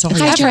you just saw her.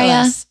 hi,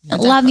 Treya. effortless.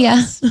 Love you.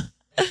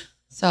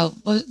 So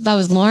that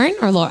was Lauren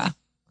or Laura?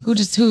 Who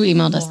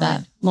emailed us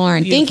that?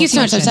 Lauren. Thank you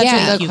so much. That's Beautiful such question.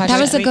 a Thank good you. question.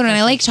 That was a good one.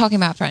 I like talking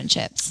about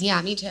friendships.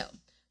 Yeah, me too.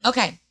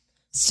 Okay.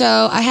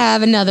 So I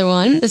have another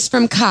one. This is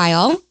from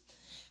Kyle.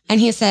 And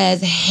he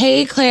says,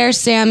 "Hey, Claire,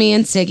 Sammy,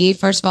 and Siggy.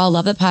 First of all,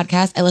 love the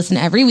podcast. I listen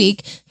every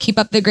week. Keep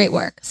up the great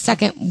work.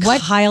 Second, what?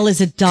 Kyle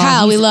is a dog.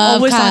 Kyle, we He's love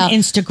always Kyle. on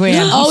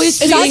Instagram.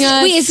 Always Is tweeting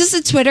us. wait, is this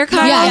a Twitter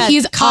comment? Yeah,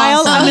 he's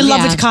Kyle. awesome. I'm in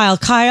love Yeah. with Kyle.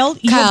 Kyle,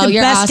 you have the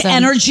you're best awesome.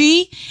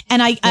 energy,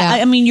 and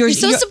I mean, You're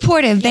so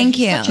supportive. Thank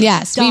you.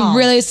 Yes, Dog.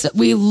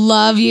 we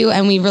love you,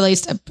 and we really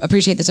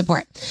appreciate the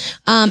support.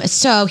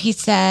 So he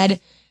said,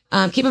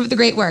 keep up with the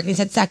great work. And he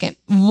said, second,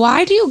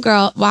 why do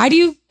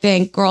you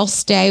think girls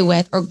stay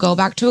with or go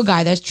back to a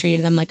guy that's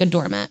treated them like a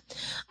doormat?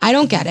 I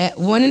don't get it.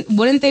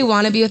 Wouldn't they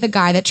want to be with a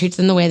guy that treats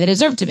them the way they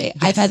deserve to be? Yes.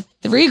 I've had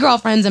 3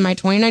 girlfriends in my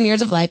 29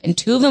 years of life, and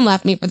 2 of them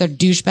left me for their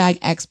douchebag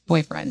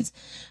ex-boyfriends.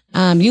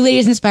 You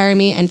ladies inspire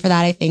me, and for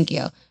that, I thank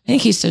you. I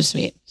think he's so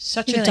sweet.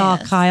 Such a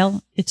dog,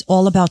 Kyle. It's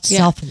all about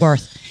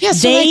self-worth. Yeah,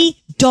 so they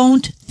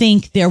don't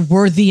think they're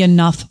worthy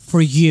enough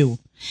for you.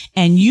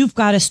 And you've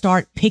got to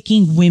start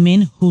picking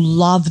women who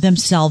love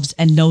themselves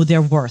and know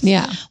their worth.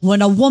 Yeah.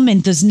 When a woman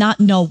does not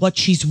know what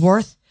she's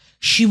worth,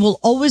 she will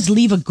always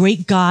leave a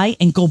great guy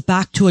and go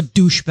back to a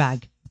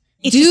douchebag.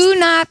 Do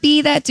not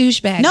be that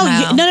douchebag. No,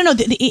 no.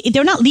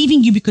 They're not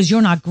leaving you because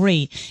you're not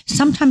great.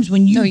 Sometimes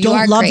when you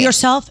don't love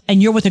yourself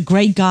and you're with a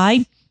great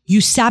guy, you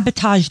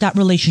sabotage that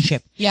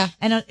relationship. Yeah.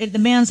 And the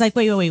man's like,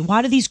 wait.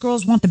 Why do these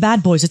girls want the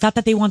bad boys? It's not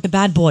that they want the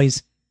bad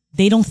boys.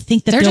 They don't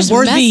think that they're just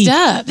worthy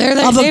messed up.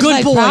 of a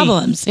good boy.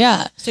 Problems.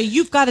 Yeah. So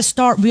you've got to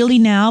start really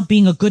now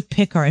being a good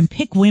picker and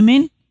pick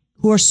women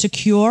who are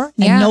secure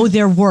and know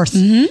their worth.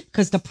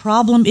 Because the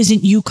problem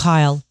isn't you,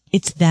 Kyle.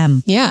 It's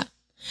them. Yeah.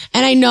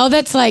 And I know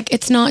that's like,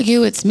 it's not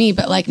you, it's me,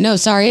 but like, no,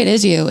 sorry, it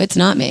is you. It's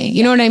not me.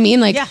 You know what I mean?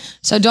 Like,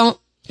 so don't,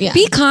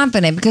 be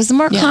confident, because the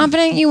more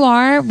confident you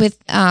are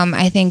with,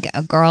 I think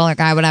a girl or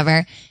guy,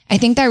 whatever, I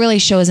think that really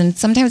shows. And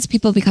sometimes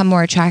people become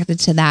more attracted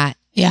to that.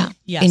 Yeah.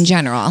 Yes. In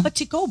general. But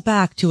to go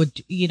back to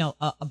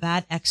a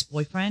bad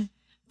ex-boyfriend,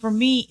 for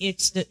me,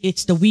 it's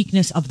the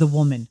weakness of the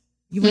woman.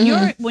 When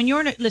you're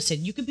in a,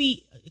 listen,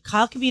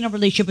 Kyle could be in a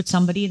relationship with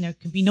somebody and there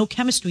could be no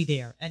chemistry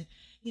there. And,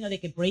 they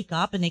could break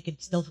up and they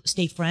could still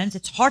stay friends.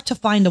 It's hard to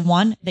find the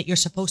one that you're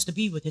supposed to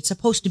be with. It's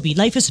supposed to be.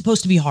 Life is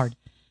supposed to be hard.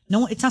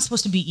 No, it's not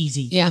supposed to be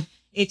easy. Yeah.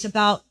 It's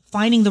about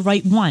finding the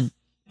right one.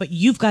 But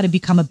you've got to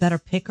become a better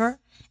picker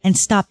and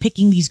stop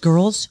picking these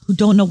girls who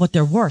don't know what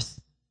they're worth.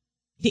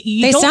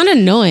 They sound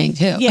annoying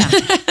too. Yeah.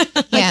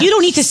 You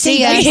don't need to say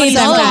that.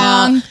 So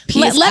long.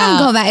 Let them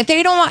go back.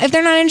 If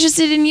they're not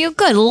interested in you,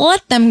 good.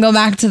 Let them go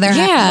back to their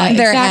ex.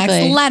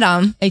 Let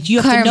them.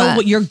 You have to know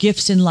what your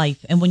gifts in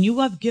life. And when you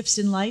have gifts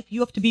in life, you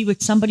have to be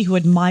with somebody who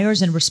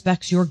admires and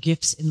respects your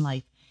gifts in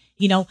life.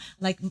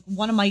 Like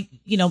one of my,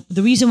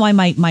 the reason why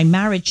my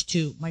marriage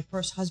to my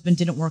first husband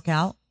didn't work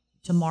out,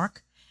 to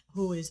Mark,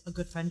 who is a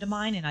good friend of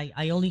mine, and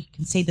I only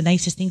can say the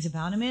nicest things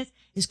about him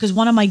is because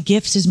one of my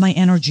gifts is my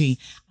energy.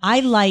 I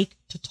like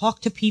to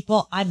talk to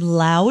people. I'm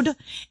loud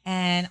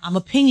and I'm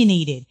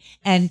opinionated.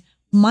 And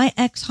my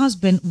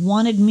ex-husband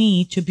wanted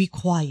me to be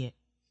quiet,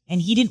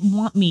 and he didn't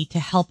want me to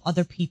help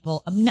other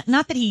people.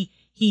 Not that he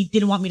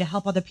didn't want me to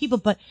help other people,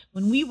 but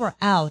when we were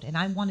out and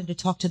I wanted to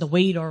talk to the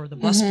waiter or the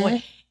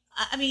busboy,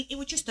 it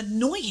would just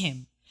annoy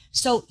him.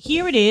 So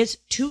here it is,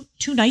 two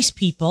nice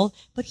people,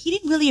 but he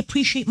didn't really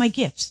appreciate my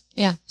gifts.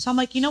 Yeah. So I'm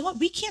like, you know what?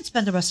 We can't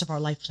spend the rest of our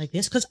lives like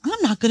this because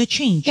I'm not going to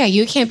change. Yeah,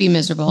 you can't be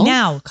miserable.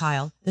 Now,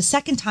 Kyle, the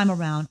second time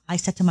around, I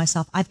said to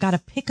myself, I've got to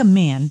pick a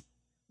man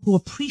who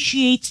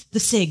appreciates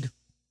the cig.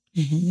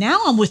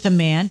 Now I'm with a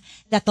man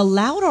that the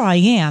louder I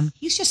am,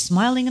 he's just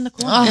smiling in the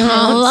corner. Oh,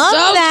 I love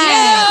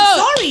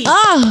that. Sorry.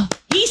 Oh,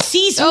 he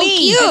sees so me.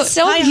 Cute. It's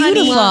so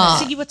beautiful.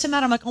 Siggy, what's the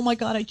matter? I'm like, oh my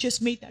God, I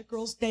just made that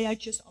girl's day.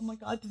 Oh my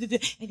God.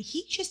 And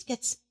he just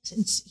gets,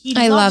 he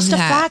loves the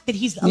fact that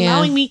he's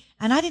allowing me.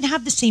 And I didn't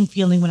have the same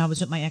feeling when I was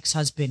with my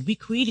ex-husband. We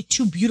created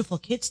two beautiful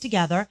kids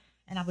together.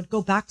 And I would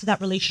go back to that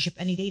relationship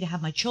any day to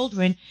have my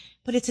children.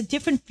 But it's a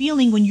different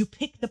feeling when you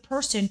pick the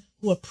person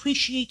who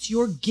appreciates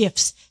your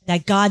gifts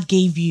that God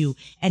gave you.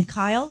 And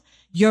Kyle,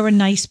 you're a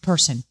nice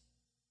person.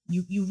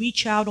 You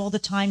reach out all the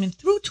time, and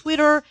through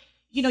Twitter,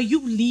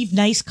 you leave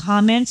nice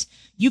comments.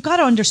 You got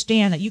to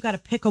understand that you got to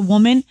pick a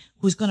woman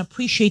who's going to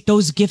appreciate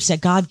those gifts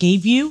that God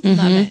gave you.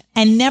 Love it.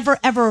 And never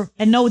ever,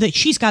 and know that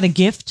she's got a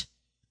gift.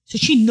 So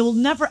she will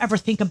never ever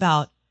think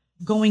about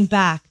going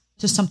back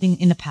to something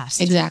in the past.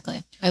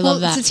 Exactly. I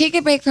love that. To take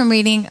a break from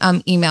reading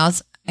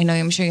emails, I know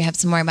I'm sure you have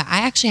some more, but I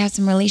actually have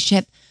some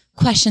relationship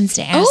questions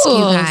to ask you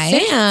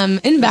guys. Sam,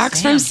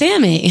 inbox from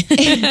Sammy.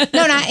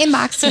 No, not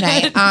inbox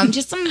today.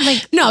 Just some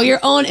your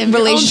own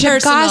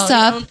relationship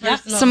gossip.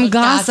 Some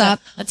gossip.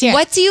 Let's hear.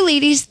 What do you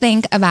ladies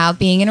think about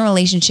being in a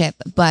relationship,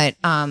 but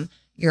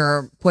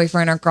your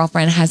boyfriend or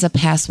girlfriend has a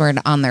password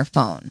on their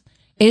phone?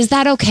 Is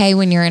that okay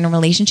when you're in a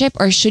relationship,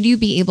 or should you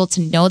be able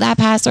to know that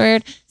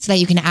password so that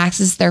you can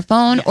access their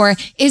phone? Yes. Or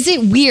is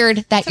it weird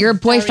that your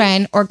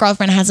boyfriend or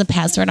girlfriend has a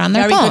password on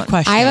their phone? Very good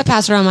question. I have a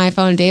password on my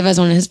phone. Dave has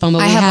one on his phone,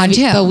 but I have one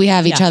too. But we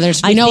have each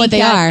other's. We know what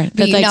they are.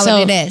 But you know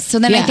what it is. So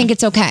then I think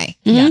it's okay.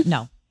 Yeah,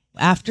 no.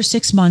 After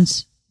 6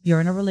 months,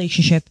 you're in a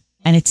relationship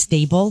and it's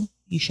stable.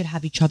 You should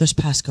have each other's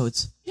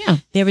passcodes. Yeah.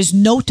 There is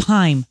no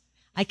time.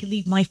 I can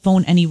leave my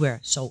phone anywhere.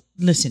 So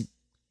listen.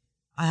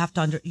 You have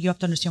to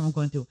understand what I'm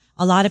going through.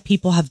 A lot of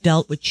people have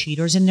dealt with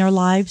cheaters in their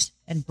lives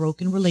and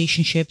broken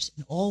relationships,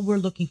 and all we're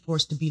looking for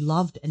is to be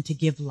loved and to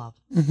give love.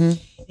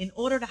 In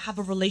order to have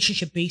a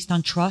relationship based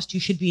on trust, you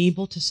should be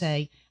able to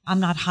say, I'm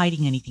not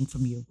hiding anything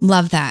from you.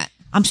 Love that.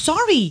 I'm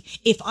sorry.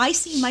 If I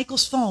see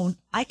Michael's phone,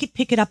 I could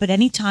pick it up at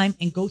any time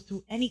and go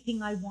through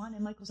anything I want.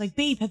 And Michael's like,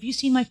 babe, have you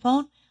seen my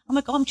phone? I'm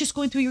like, oh, I'm just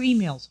going through your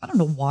emails. I don't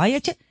know why.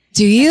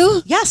 Do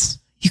you? Yes.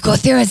 You go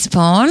through his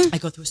phone? I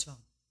go through his phone.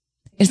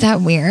 Is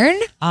that weird?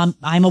 I'm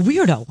a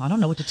weirdo. I don't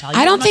know what to tell you.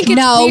 I don't think it's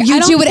No, weird.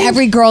 you do what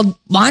every girl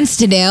wants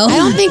to do. I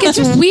don't think it's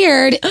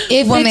weird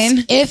if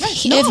Woman.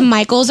 if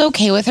Michael's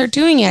okay with her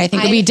doing it. I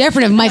think it'd be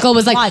different if Michael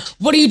was like,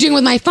 "What are you doing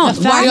with my phone?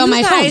 Why are you on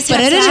my phone?" But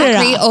it is a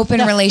pretty open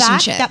the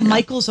relationship. fact that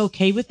Michael's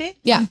okay with it.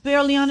 Yeah. I'm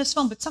barely on his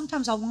phone, but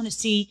sometimes I want to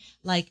see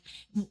like.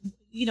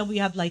 We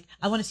have like,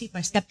 I want to see if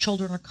my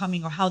stepchildren are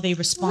coming or how they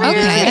respond. Okay,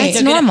 They're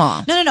that's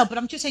normal. No. But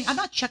I'm just saying, I'm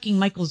not checking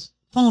Michael's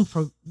phone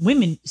for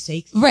women's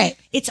sakes. Right.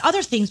 It's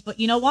other things, but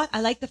you know what?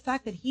 I like the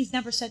fact that he's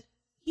never said,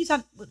 he's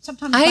on,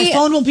 sometimes I- my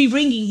phone will be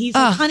ringing. He's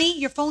like, honey,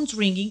 your phone's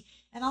ringing.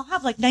 And I'll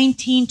have like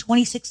 19,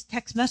 26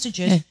 text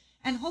messages.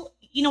 And,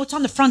 it's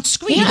on the front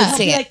screen. Yeah. And he'll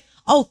See be it. like,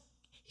 oh,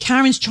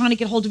 Karen's trying to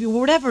get hold of you or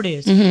whatever it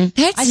is.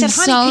 That's I said,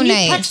 honey, so can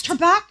nice. you text her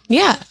back?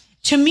 Yeah.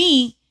 To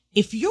me,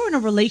 if you're in a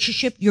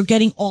relationship, you're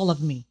getting all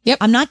of me. Yep.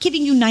 I'm not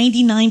giving you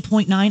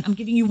 99.9. I'm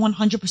giving you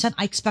 100%.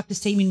 I expect the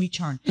same in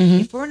return.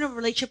 If we're in a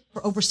relationship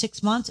for over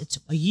 6 months, it's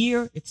a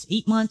year, it's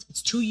 8 months,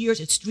 it's 2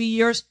 years, it's 3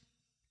 years.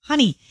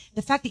 Honey,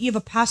 the fact that you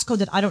have a passcode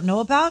that I don't know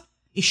about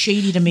is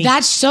shady to me.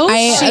 That's so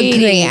I shady.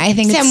 agree. I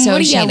think Sam, it's so what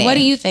do you, shady. What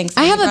do you think?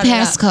 Sam? I have You a brought it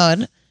up.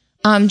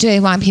 passcode. Do I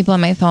want people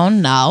on my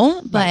phone?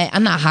 No, but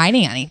I'm not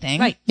hiding anything.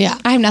 Right. Yeah.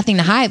 I have nothing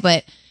to hide,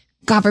 but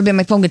God forbid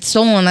my phone gets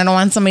stolen. I don't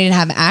want somebody to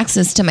have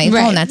access to my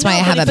Right. phone. That's why I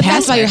have a but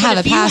that's why you passcode. have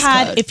a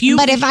passcode.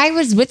 But if I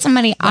was with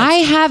somebody, I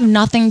have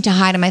nothing to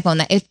hide on my phone.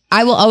 That if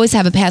I will always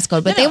have a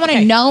passcode, but they want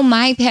to know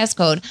my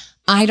passcode.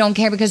 I don't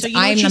care because So you know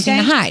I have what she's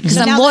nothing to saying? hide because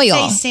So I'm now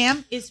loyal. Let's say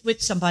Sam is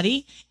with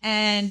somebody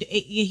and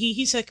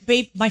he's like,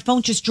 babe, my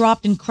phone just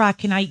dropped and cracked.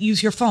 Can I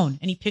use your phone?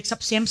 And he picks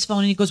up Sam's phone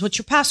and he goes, what's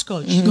your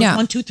passcode? She goes, Yeah.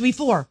 1, 2, 3,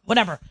 4,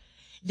 whatever.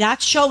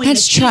 That's showing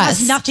That's that she has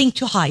trust. nothing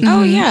to hide.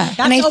 Oh, yeah. That's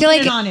And I feel open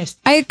like- and honest.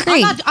 I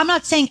agree. I'm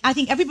not saying, I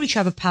think everybody should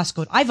have a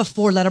passcode. I have a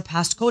 4-letter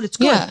passcode. It's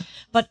good. Yeah.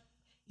 But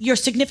your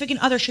significant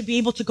other should be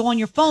able to go on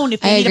your phone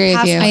if I they need agree a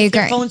with you. passcode. I If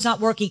their agree. phone's not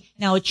working.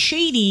 Now, it's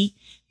shady.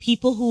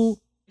 People who,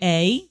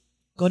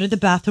 go to the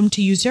bathroom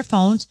to use their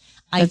phones.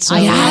 I That's so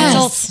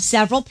counsel Yes.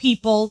 several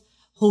people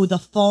who the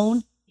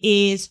phone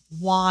is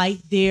why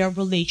their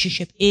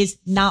relationship is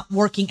not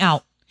working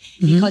out.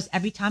 Because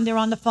every time they're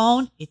on the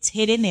phone, it's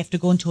hidden. They have to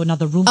go into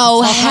another room. to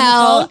Oh talk on the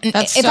hell! phone.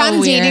 That's if so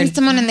I'm dating weird.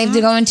 someone and they have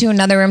to go into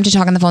another room to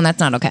talk on the phone, that's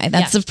not okay.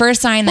 That's the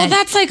first sign Well, that.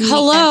 that's like, that's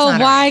hello, not all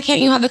why right.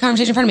 can't you have the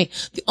conversation in front of me?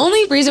 The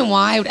only reason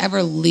why I would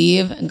ever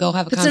leave and go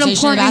have a It's an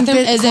conversation in the important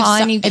bathroom is call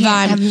and you if can't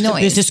I'm have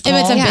noise. business if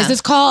it's a Yeah.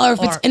 business call or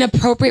if it's Or-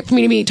 inappropriate for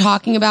me to be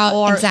talking about.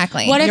 Or-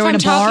 Exactly. What if You're I'm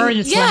in a bar talking? and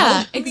it's Yeah,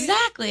 loud.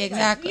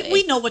 exactly.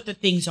 We know what the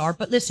things are,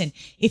 but listen,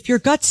 if your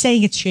gut's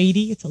saying it's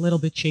shady, it's a little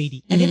bit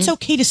shady. And it's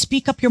okay to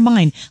speak up your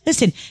mind.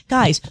 Listen,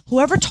 guys,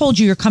 whoever told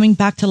you you're coming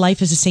back to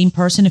life as the same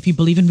person if you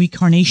believe in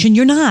reincarnation,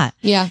 you're not.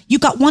 Yeah. You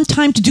got one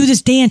time to do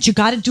this dance. You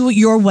got to do it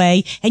your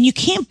way. And you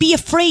can't be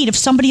afraid of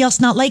somebody else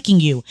not liking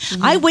you.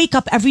 I wake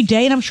up every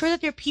day and I'm sure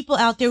that there are people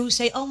out there who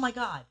say, oh my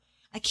God,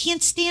 I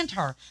can't stand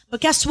her.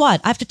 But guess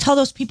what? I have to tell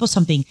those people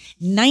something.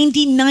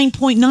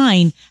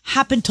 99.9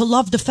 happen to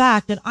love the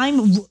fact that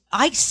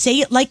I say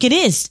it like it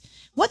is.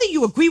 Whether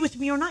you agree with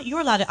me or not,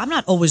 you're allowed to, I'm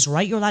not always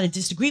right. You're allowed to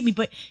disagree with me,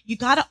 but you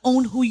got to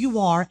own who you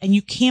are and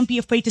you can't be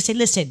afraid to say,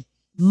 listen,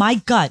 my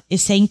gut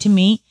is saying to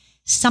me,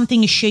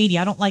 something is shady.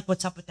 I don't like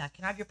what's up with that.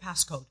 Can I have your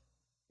passcode?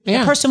 Yeah.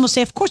 The person will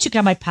say, of course you can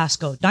have my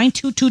passcode.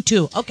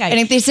 9222. Okay. And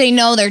if they say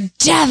no, they're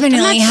definitely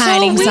That's so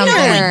hiding weird.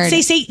 something.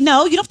 They say,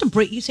 no, you don't have to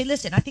break. You say,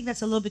 listen, I think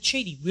that's a little bit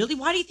shady. Really?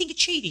 Why do you think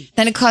it's shady?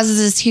 Then it causes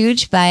this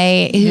huge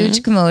fight,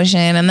 huge commotion,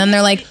 and then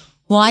they're like,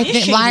 "Well, It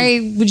is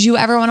why would you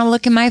ever want to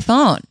look at my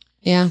phone?"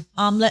 Yeah.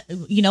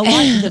 You know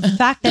what? The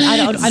fact that I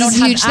don't It's a have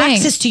huge thing.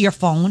 access to your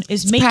phone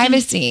is making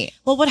Privacy.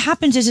 Well, what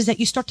happens is that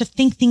you start to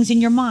think things in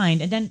your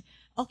mind, and then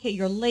okay,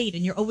 you're late,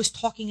 and you're always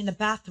talking in the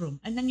bathroom,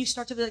 and then you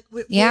start to be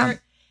like,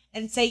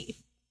 and say.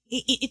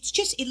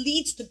 It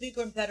leads to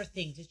bigger and better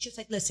things. It's just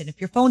like, listen,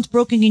 if your phone's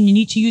broken and you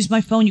need to use my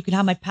phone, you can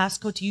have my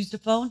passcode to use the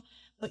phone.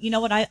 But you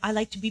know what? I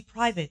like to be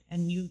private.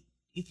 And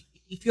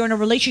if you're in a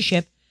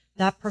relationship,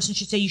 that person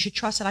should say you should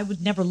trust that I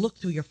would never look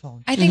through your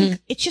phone. I think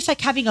It's just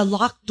like having a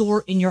locked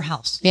door in your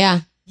house.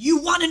 Yeah.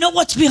 You want to know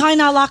what's behind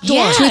that locked door.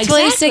 Yeah.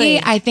 truthfully, exactly.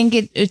 Siggy, I think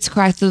it's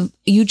correct.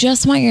 You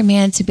just want your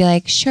man to be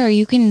like, sure,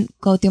 you can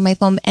go through my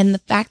phone. And the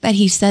fact that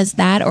he says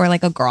that, or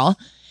like a girl,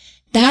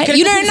 that gonna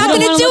you're do- not you going don't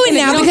to wanna do look it at it.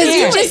 now You don't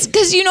because care.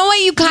 because you know what,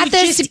 you got You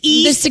this just the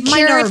eased my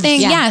secure nerves. thing,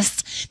 Yeah.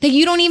 yes, that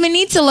you don't even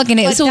need to look in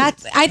it. But So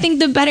that's- I think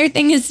the better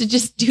thing is to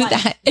just do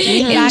that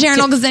in Back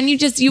general, to- because then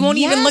you won't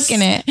even look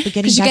in it But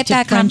getting because you back get to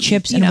that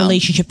friendships and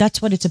relationship,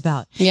 that's what it's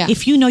about. Yeah.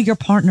 If you know your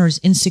partner is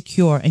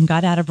insecure and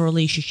got out of a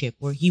relationship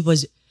where he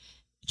was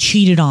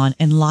cheated on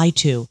and lied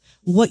to,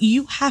 what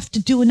you have to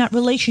do in that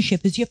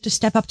relationship is you have to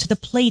step up to the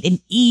plate and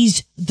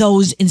ease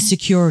those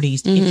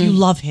insecurities if you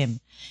love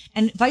him.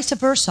 And vice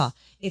versa.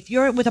 If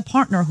you're with a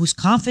partner who's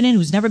confident,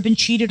 who's never been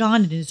cheated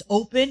on and is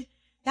open,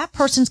 that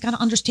person's got to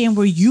understand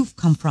where you've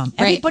come from.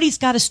 Right. Everybody's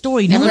got a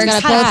story. No Everyone's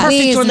one's got a had a path.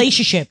 perfect Please.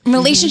 relationship.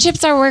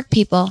 Relationships are work,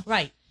 people.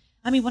 Right.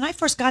 I mean, when I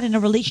first got in a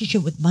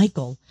relationship with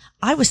Michael,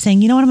 I was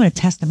saying, you know what? I'm going to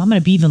test him. I'm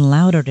going to be even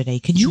louder today.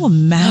 Could you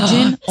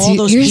imagine all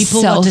those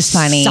people so that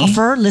funny.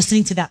 suffer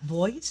listening to that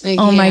voice?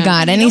 Oh my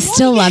God. And he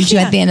still loves you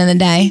at the end of the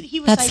day. He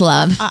was That's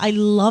like, love. I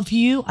love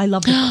you. I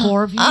love the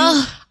core of you.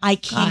 I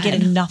can't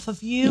get enough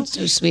of you. That's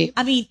so sweet.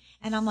 I mean,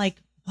 and I'm like,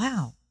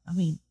 wow. I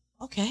mean,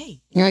 okay.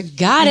 You're like,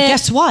 got it.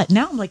 Guess what?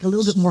 Now I'm like a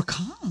little bit more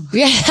calm.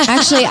 Yeah.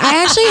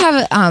 I actually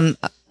have,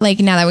 like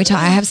now that we talk,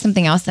 I have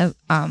something else that,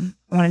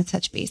 I wanted to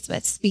touch base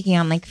with, speaking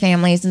on like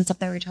families and stuff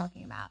that we're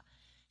talking about.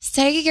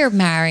 Say you're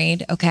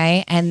married,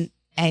 okay, and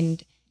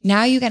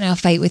now you get in a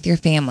fight with your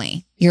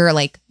family. You're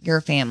like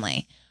your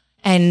family,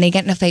 and they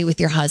get in a fight with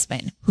your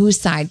husband.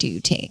 Whose side do you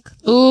take?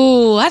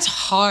 Ooh, that's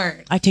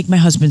hard. I take my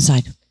husband's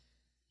side.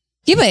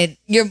 Yeah, but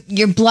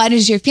your blood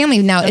is your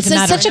family. Now it's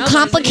such a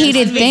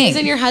complicated thing.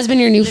 Isn't your husband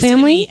your new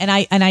family? And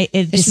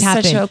this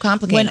happened. Such so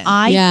complicated. When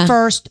I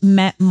first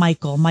met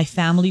Michael, my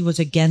family was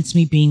against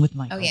me being with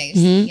Michael. Oh yeah,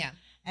 yeah.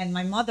 And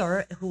my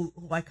mother, who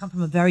I come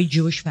from a very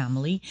Jewish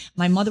family,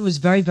 my mother was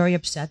very, very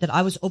upset that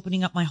I was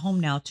opening up my home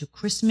now to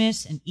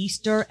Christmas and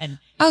Easter and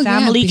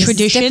family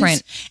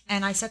traditions.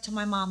 And I said to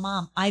my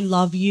mom, I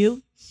love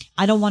you.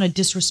 I don't want to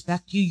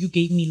disrespect you. You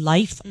gave me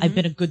life. I've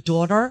been a good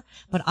daughter,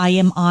 but I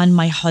am on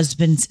my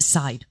husband's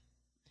side.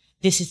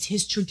 This is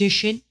his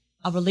tradition.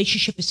 A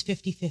relationship is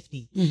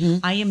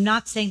 50-50. I am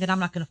not saying that I'm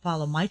not going to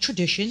follow my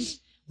traditions.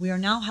 We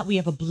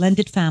have a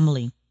blended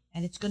family.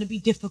 And it's going to be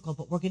difficult,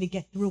 but we're going to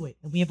get through it.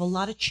 And we have a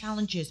lot of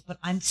challenges, but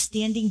I'm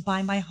standing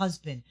by my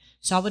husband.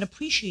 So I would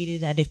appreciate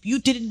it that if you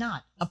did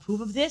not approve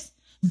of this,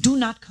 do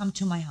not come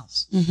to my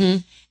house.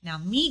 Now,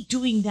 me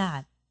doing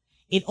that,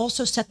 it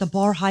also set the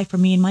bar high for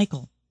me and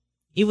Michael.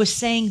 It was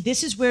saying,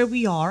 this is where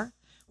we are.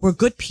 We're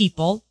good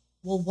people.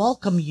 We'll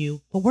welcome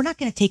you, but we're not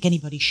going to take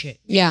anybody's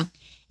shit. Yeah.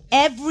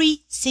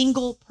 Every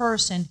single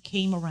person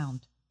came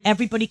around.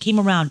 Everybody came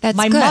around. That's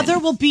my good. mother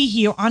will be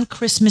here on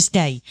Christmas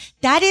Day.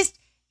 That is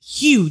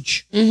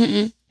huge.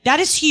 That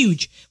is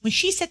huge. When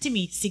she said to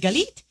me,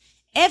 Sigalit,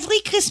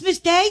 every Christmas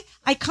Day,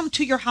 I come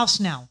to your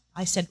house now.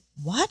 I said,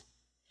 what?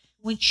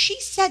 When she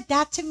said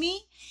that to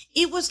me,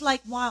 it was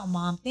like, wow,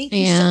 Mom, thank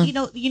you. So,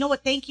 you know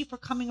what? Thank you for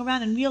coming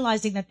around and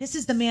realizing that this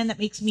is the man that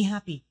makes me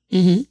happy.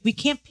 We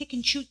can't pick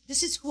and choose.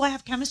 This is who I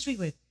have chemistry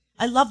with.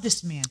 I love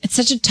this man. It's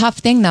such a tough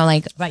thing though.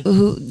 Like,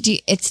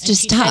 it's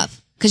just tough.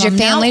 Because your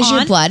family's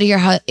your blood,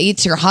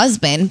 it's your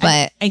husband,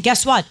 but... And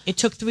guess what? It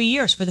took 3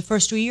 years. For the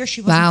first 3 years, she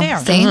wasn't there.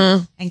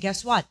 Same. And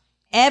guess what?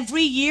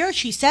 Every year,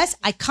 she says,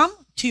 I come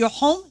to your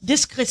home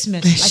this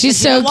Christmas. She's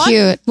so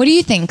cute. What do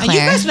you think, Claire?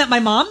 And you guys met my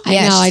mom.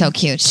 Yeah, she's so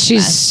cute.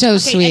 She's so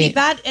sweet.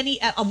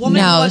 A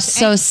woman who was...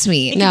 so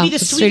sweet. It can be the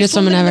sweetest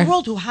woman in the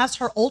world who has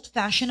her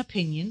old-fashioned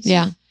opinions.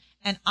 Yeah.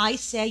 And I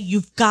say,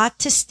 you've got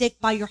to stick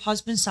by your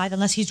husband's side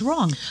unless he's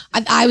wrong.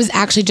 I was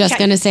actually just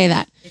going to say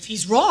that. If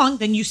he's wrong,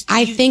 then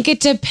I think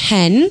it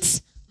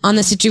depends on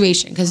the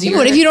situation. Because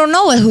what if you don't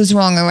know who's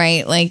wrong or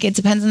right? Like, it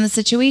depends on the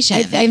situation.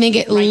 I think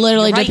it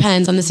literally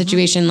depends on the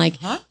situation. Like,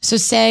 so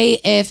say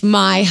if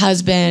my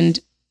husband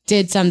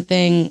did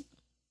something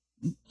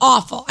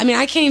awful. I mean,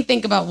 I can't even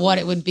think about what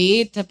it would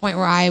be to the point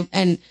where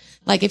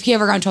like if he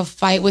ever got into a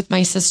fight with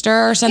my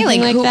sister or something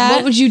like that.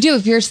 What would you do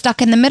if you're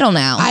stuck in the middle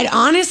now? I'd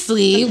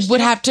honestly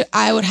would have to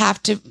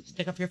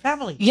stick up for your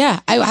family. Yeah.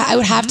 I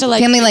would have to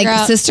family,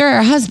 like sister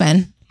or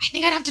husband. I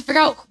think I'd have to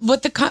figure out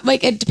what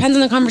it depends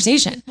on the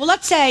conversation. Well,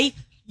 let's say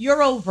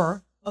you're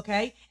over,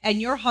 okay, and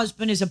your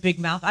husband is a big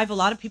mouth. I have a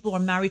lot of people who are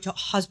married to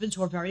husbands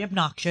who are very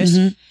obnoxious,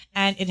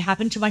 and it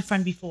happened to my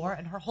friend before,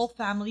 and her whole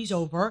family's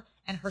over,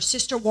 and her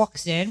sister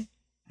walks in,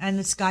 and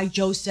this guy,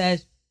 Joe,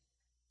 says,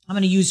 I'm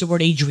going to use the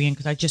word Adrian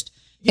because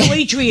yo,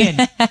 Adrian,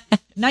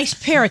 nice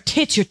pair of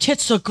tits. Your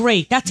tits look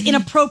great. That's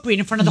inappropriate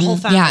in front of the whole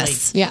family.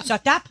 Yes. Yeah. So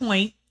at that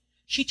point,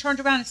 she turned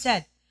around and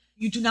said,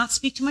 you do not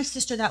speak to my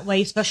sister that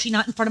way, especially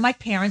not in front of my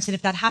parents. And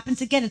if that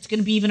happens again, it's going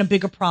to be even a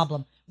bigger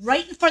problem.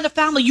 Right in front of the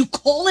family, you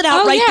call it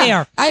out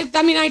there.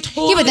 I mean, I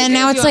totally. Yeah, but then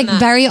now it's like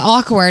very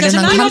awkward and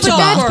uncomfortable.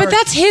 But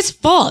that's his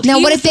fault. Now,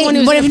 what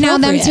if now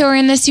them two are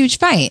in this huge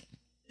fight?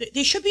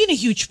 They should be in a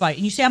huge fight.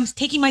 And you say, I'm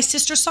taking my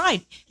sister's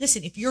side.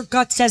 Listen, if your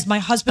gut says my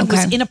husband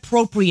was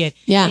inappropriate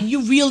and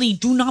you really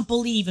do not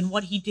believe in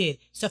what he did.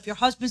 So if your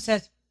husband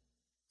says,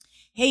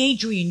 hey,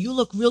 Adrian, you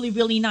look really,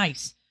 really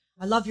nice.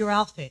 I love your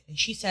outfit. And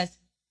she says,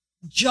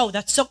 Joe,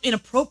 that's so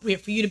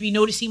inappropriate for you to be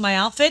noticing my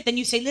outfit. Then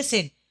you say,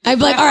 listen. I'd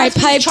be like, all right,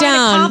 pipe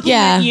down.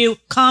 Yeah. You,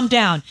 calm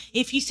down.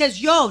 If he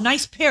says, yo,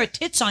 nice pair of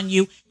tits on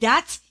you,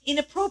 that's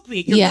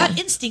inappropriate. Your gut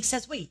instinct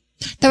says, wait.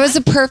 That was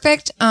a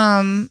perfect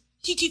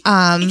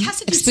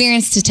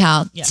experience to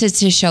tell, to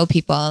show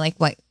people like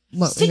what we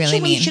really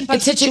mean. Situation by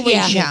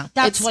situation.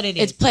 That's what it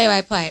is. It's play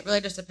by play. It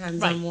really just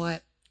depends on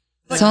what.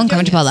 But so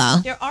uncomfortable though.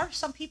 There are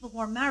some people who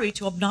are married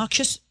to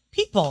obnoxious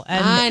people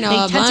and I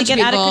know, they tend to get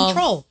out of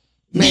control.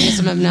 Maybe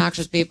some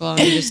obnoxious people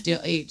and you just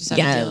have to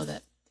deal with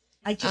it.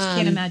 I just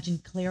can't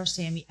imagine Claire or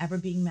Sammy ever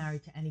being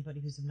married to anybody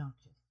who's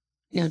obnoxious.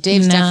 No,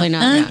 Dave's definitely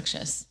not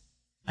obnoxious.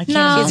 He's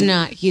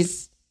not.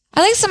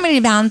 I like somebody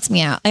to balance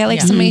me out. I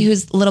like somebody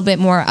who's a little bit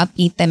more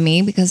upbeat than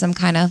me because I'm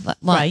kind of,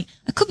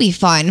 it could be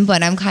fun,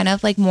 but I'm kind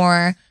of like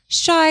more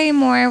shy,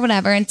 more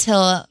whatever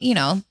until, you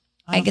know,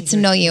 I get to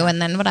know you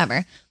and then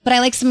whatever. But I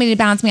like somebody to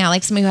bounce me out,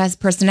 like somebody who has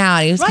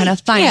personality, who's kind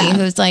of funny,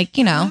 who's like,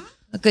 you know,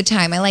 a good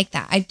time. I like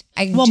that.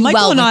 I do well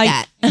with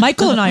that.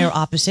 Michael and I are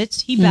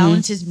opposites. He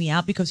balances me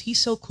out because he's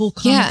so cool,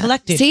 calm, and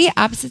collected. See,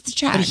 opposites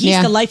attract. But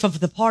he's the life of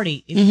the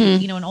party,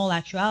 you know, in all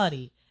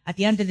actuality. At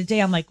the end of the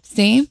day, I'm like,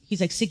 see?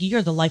 He's like, Siggy,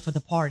 you're the life of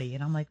the party.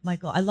 And I'm like,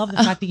 Michael, I love the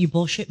fact that you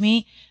bullshit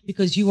me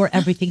because you are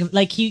everything.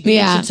 Like, he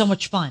makes it so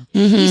much fun.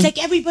 He's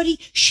like, everybody,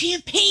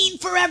 champagne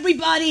for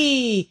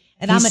everybody.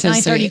 And I'm at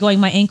 9:30 going,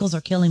 my ankles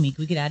are killing me.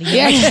 Can we get out of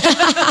here? Yeah.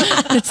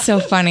 That's so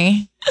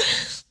funny.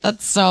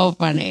 That's so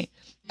funny.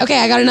 Okay,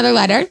 I got another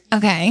letter.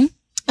 Okay,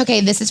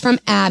 this is from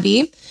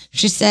Abby.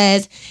 She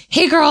says,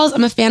 hey girls,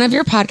 I'm a fan of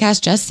your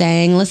podcast, just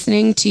saying.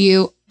 Listening to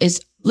you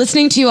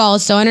all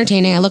is so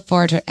entertaining. I look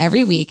forward to it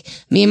every week.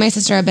 Me and my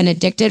sister have been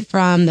addicted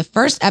from the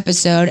first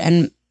episode,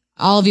 and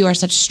all of you are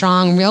such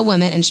strong, real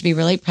women and should be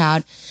really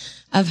proud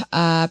of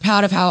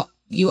how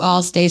you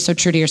all stay so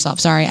true to yourself.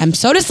 Sorry, I'm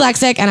so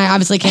dyslexic and I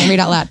obviously can't read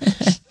out loud.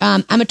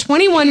 I'm a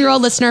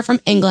 21-year-old listener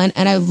from England,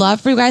 and I'd love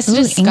for you guys to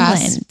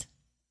discuss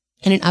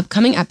in an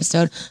upcoming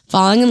episode,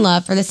 falling in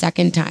love for the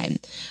second time.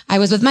 I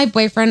was with my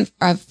boyfriend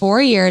for 4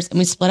 years and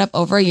we split up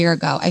over a year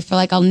ago. I feel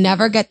like I'll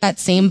never get that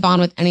same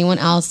bond with anyone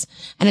else,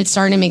 and it's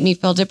starting to make me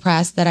feel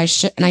depressed that I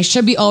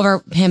should be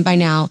over him by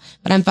now,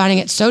 but I'm finding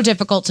it so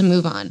difficult to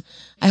move on.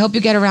 I hope you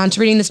get around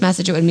to reading this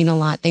message. It would mean a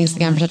lot. Thanks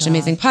again for such an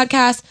amazing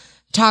podcast.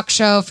 Talk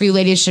show for you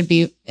ladies should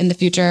be in the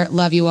future.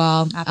 Love you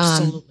all.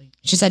 Absolutely.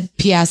 She said,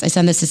 P.S. I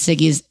send this to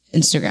Siggy's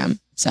Instagram.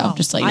 So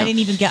just like, I didn't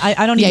even get,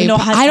 I don't even know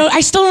how to, I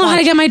still don't know how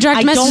to get my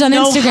direct message on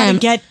Instagram. How to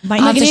get my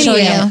I'll have to show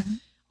you.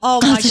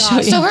 Oh my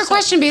God. So her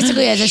question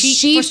basically is,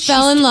 she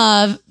fell in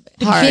love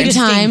big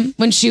time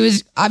when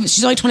she's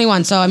only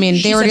 21. So I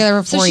mean, they were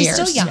together for 4 years.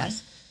 She's still young.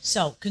 Yes.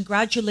 So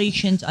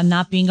congratulations on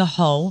not being a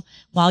hoe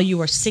while you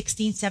were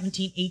 16,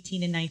 17,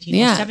 18, and 19.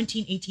 Yeah. Or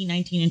 17, 18,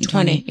 19, and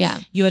 20. Yeah.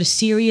 You had a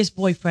serious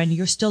boyfriend.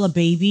 You're still a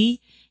baby.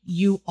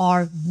 You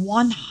are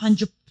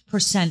 100%.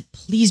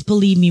 Please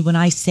believe me when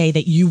I say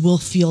that you will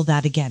feel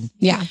that again.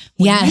 Yeah.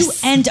 When you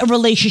end a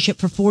relationship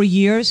for 4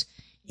 years,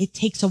 it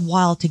takes a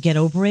while to get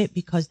over it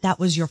because that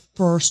was your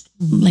first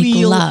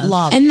real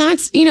love. And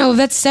that's,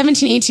 that's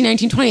 17, 18,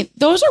 19, 20.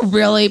 Those are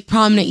really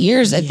prominent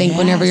years, I think,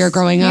 whenever you're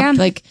growing up.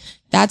 Like,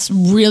 that's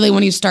really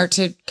when you start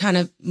to kind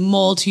of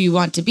mold who you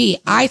want to be,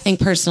 I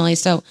think personally.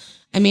 So,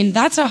 I mean,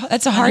 that's a hard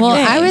thing.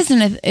 I was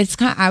in a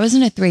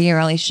 3-year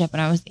relationship when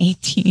I was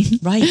 18.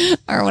 Right.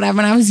 Or whatever.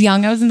 When I was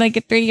young, I was in like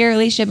a 3-year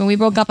relationship and we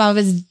broke up. I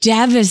was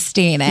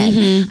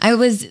devastated. I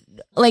was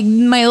like,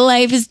 my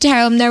life is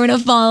terrible. I'm never going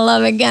to fall in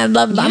love again.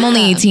 I'm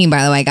only 18,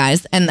 by the way,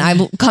 guys. And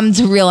I've come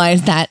to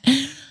realize that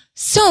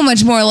so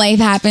much more life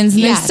happens.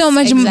 And there's so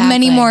much,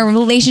 many more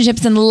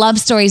relationships and love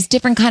stories,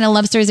 different kind of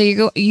love stories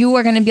that you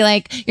are going to be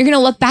like, you're going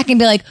to look back and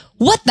be like,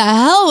 what the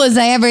hell was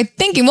I ever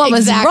thinking? What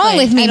was wrong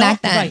with me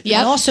back then? Right.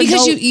 Yep. Also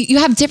because you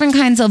have different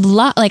kinds of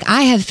love. Like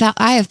I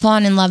have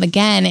fallen in love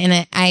again,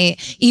 and I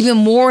even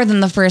more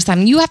than the first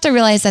time. You have to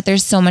realize that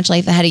there's so much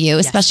life ahead of you,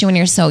 especially when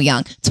you're so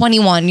young.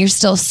 21, you're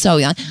still so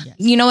young. Yes.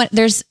 You know what?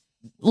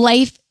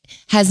 Life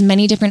has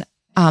many different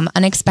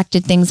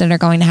unexpected things that are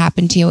going to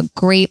happen to you.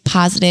 Great,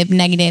 positive,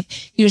 negative.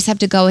 You just have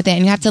to go with it,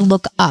 and you have to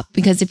look up,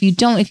 because if you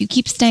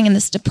keep staying in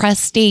this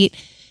depressed state,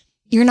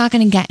 you're not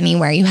going to get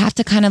anywhere. You have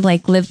to kind of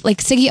like live, like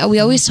Siggy, we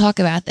always talk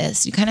about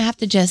this. You kind of have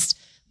to just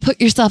put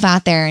yourself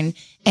out there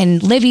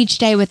and live each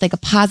day with like a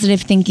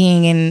positive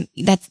thinking. And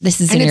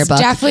this is in your book.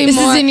 This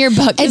is in your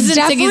book. It's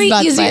definitely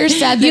easier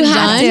said than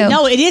done.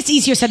 No, it is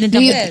easier said than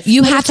done.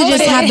 You have to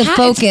just have the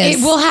focus.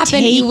 It will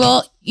happen.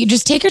 You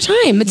just take your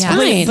time. It's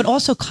fine. But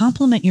also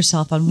compliment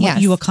yourself on what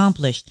you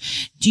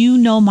accomplished. Do you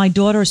know my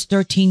daughter is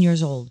 13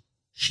 years old?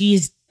 She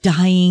is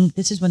dying.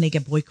 This is when they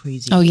get boy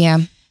crazy. Oh, yeah.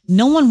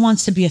 No one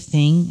wants to be a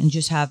thing and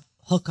just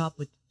hook up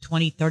with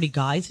 20, 30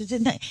 guys.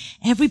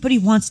 Everybody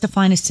wants to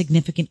find a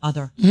significant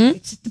other. Mm-hmm.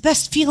 It's the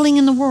best feeling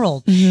in the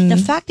world. Mm-hmm. The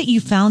fact that you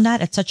found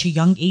that at such a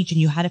young age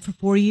and you had it for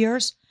 4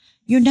 years,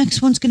 your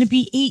next one's going to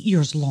be 8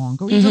 years long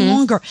or even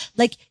longer.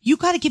 Like, you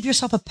got to give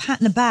yourself a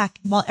pat in the back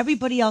while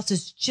everybody else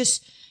is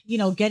just,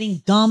 getting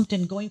dumped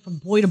and going from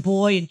boy to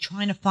boy and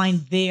trying to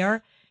find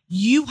there.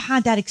 You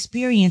had that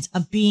experience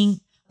of being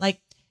like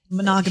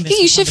monogamous.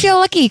 You should feel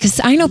lucky, because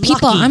I know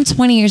people, I'm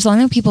 20 years old. I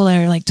know people that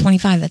are like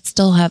 25 that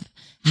still have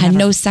had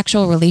no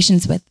sexual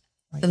relations with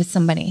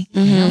somebody,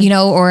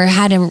 or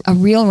had a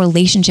real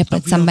relationship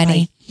with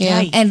somebody.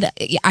 Yeah. And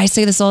I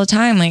say this all the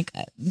time, like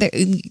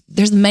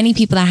there's many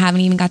people that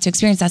haven't even got to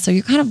experience that. So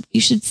you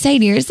should say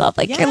to yourself,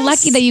 like, you're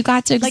lucky that you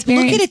got to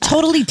experience. Look at it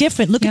totally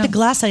different. Look at the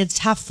glass it's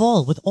half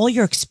full. With all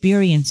your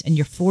experience and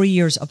your 4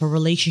 years of a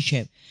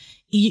relationship,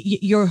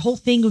 your whole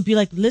thing would be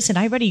like, listen,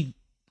 I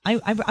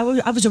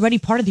was already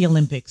part of the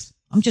Olympics.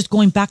 I'm just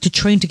going back to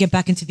train to get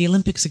back into the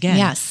Olympics again.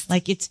 Yes.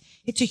 Like it's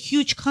a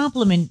huge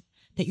compliment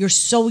that you're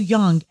so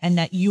young and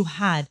that you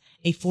had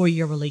a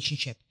 4-year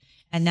relationship.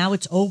 And now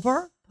it's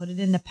over. Put it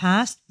in the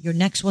past. Your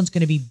next one's going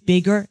to be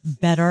bigger,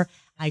 better.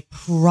 I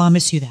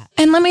promise you that.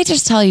 And let me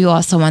just tell you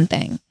also one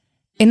thing.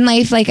 In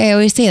life, like I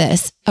always say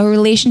this, a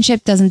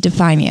relationship doesn't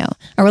define you.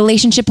 A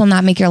relationship will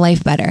not make your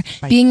life better.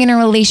 Right. Being in a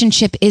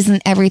relationship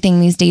isn't everything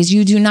these days.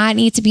 You do not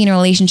need to be in a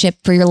relationship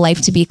for your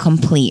life to be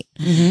complete.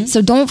 Mm-hmm.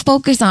 So don't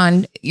focus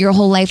on your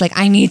whole life like,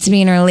 I need to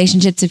be in a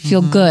relationship to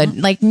feel good.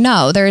 Like,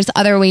 no, there's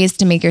other ways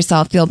to make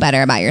yourself feel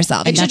better about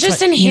yourself. It should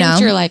just enhance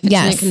your life. It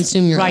shouldn't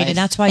consume your life. Right, and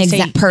that's why I say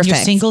you're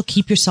single,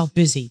 keep yourself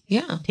busy.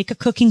 Yeah. Take a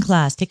cooking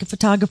class, take a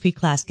photography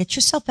class, get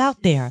yourself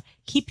out there.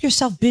 Keep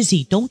yourself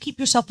busy. Don't keep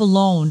yourself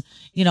alone,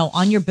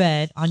 on your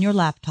bed, on your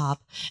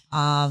laptop.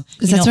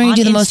 Because that's when you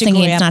do the most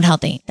thinking. It's not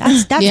healthy.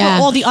 That's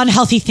where all the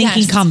unhealthy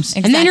thinking comes.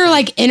 Exactly. And then you're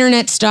like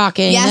internet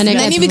stalking. Yes, and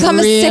then you become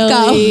a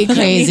sicko.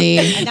 Crazy.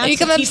 And you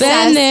become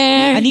obsessed.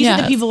 And these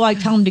are the people who I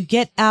tell them to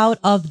get out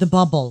of the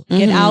bubble.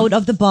 Get out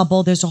of the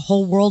bubble. There's a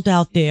whole world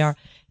out there.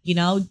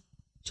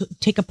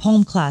 Take a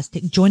poem class,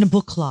 join a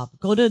book club,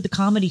 go to the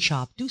comedy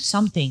shop, do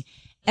something.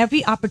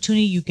 Every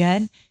opportunity you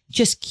get,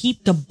 just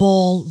keep the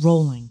ball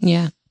rolling.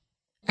 Yeah.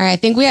 All right. I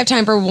think we have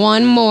time for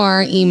one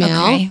more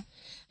email.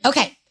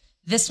 Okay.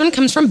 This one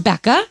comes from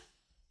Becca.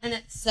 And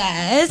it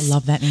says, I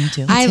love that name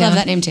too. I love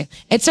that name too.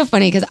 It's so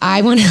funny because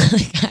I want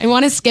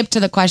to skip to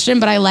the question,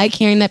 but I like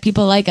hearing that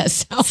people like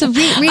us. So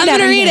read I'm going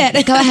to read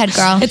it. Go ahead,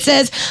 girl. It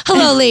says,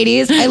 hello,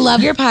 ladies. I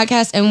love your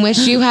podcast and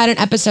wish you had an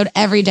episode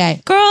every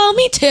day. Girl,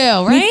 me too,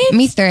 right?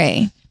 Me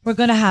three. We're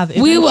going to have.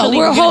 We will.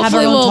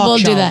 We'll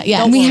do that.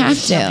 Yeah, we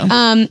have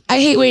to. I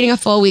hate waiting a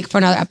full week for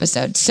another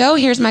episode. So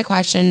here's my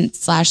question /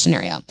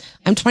 scenario.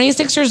 I'm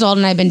 26 years old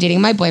and I've been dating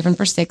my boyfriend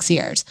for 6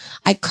 years.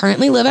 I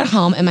currently live at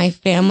home and my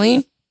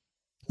family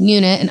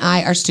unit and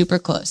I are super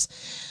close.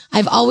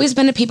 I've always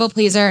been a people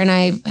pleaser and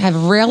I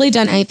have rarely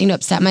done anything to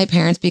upset my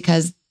parents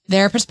because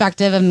their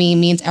perspective of me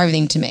means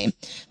everything to me.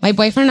 My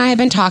boyfriend and I have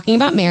been talking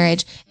about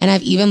marriage and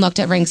I've even looked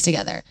at rings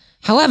together.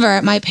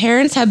 However, my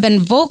parents have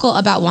been vocal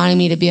about wanting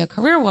me to be a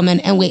career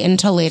woman and wait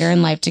until later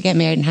in life to get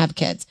married and have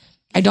kids.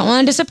 I don't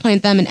want to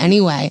disappoint them in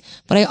any way,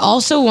 but I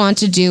also want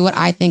to do what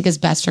I think is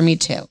best for me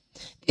too.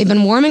 They've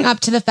been warming up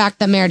to the fact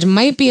that marriage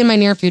might be in my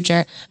near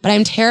future, but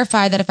I'm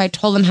terrified that if I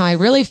told them how I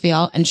really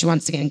feel, and she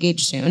wants to get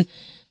engaged soon,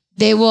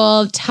 they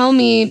will tell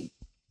me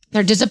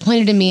they're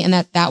disappointed in me and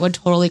that would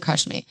totally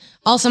crush me.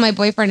 Also, my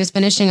boyfriend is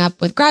finishing up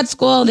with grad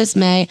school this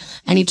May,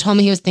 and he told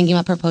me he was thinking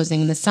about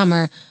proposing in the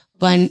summer,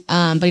 but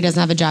he doesn't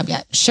have a job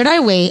yet. Should I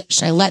wait?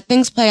 Should I let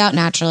things play out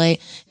naturally?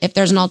 If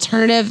there's an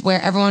alternative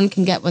where everyone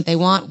can get what they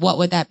want, what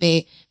would that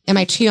be? Am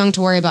I too young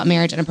to worry about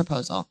marriage and a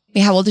proposal?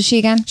 Wait, how old is she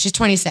again? She's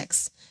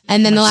 26.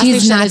 And then the last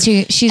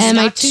thing she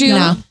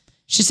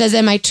says,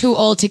 am I too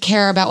old to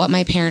care about what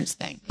my parents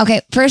think?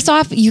 Okay, first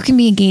off, you can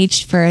be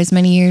engaged for as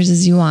many years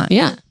as you want.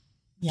 Yeah.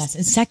 Yes.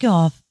 And second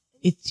off,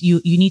 it's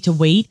you need to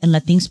wait and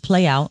let things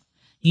play out.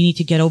 You need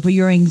to get over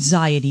your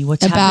anxiety.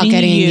 What's about happening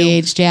getting to you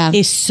engaged,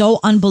 is so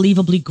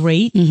unbelievably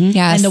great. Mm-hmm.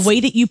 Yes. And the way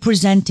that you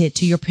present it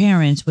to your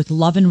parents with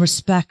love and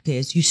respect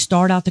is you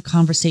start out the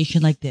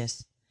conversation like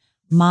this.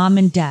 Mom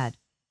and Dad,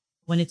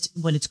 when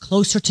it's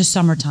closer to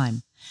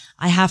summertime,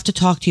 I have to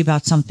talk to you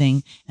about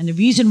something. And the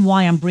reason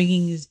why I'm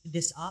bringing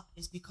this up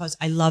is because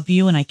I love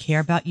you and I care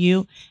about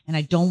you and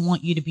I don't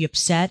want you to be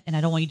upset and I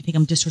don't want you to think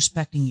I'm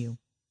disrespecting you.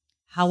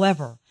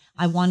 However,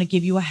 I want to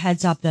give you a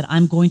heads up that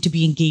I'm going to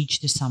be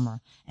engaged this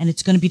summer and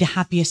it's going to be the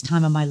happiest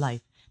time of my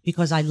life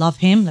because I love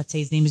him. Let's say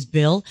his name is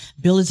Bill.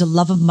 Bill is the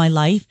love of my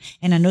life.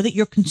 And I know that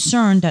you're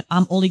concerned that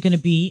I'm only going to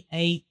be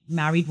a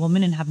married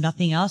woman and have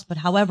nothing else. But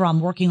however, I'm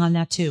working on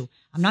that too.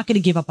 I'm not going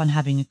to give up on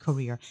having a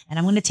career and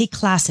I'm going to take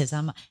classes.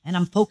 I'm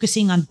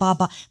focusing on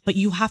Baba, but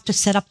you have to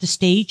set up the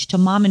stage to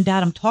Mom and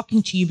Dad. I'm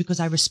talking to you because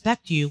I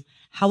respect you.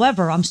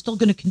 However, I'm still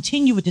going to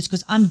continue with this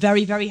because I'm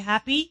very, very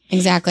happy.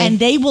 Exactly. And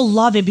they will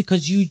love it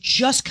because you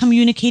just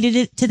communicated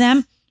it to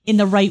them in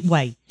the right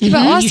way. But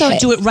also, you should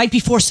do it right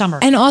before summer.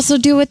 And also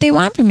do what they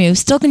want from you.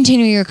 Still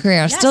continue your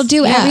career. Yes. Still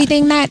do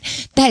everything that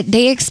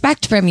they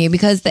expect from you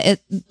because the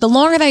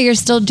longer that you're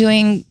still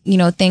doing,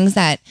 things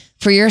that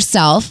for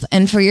yourself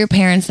and for your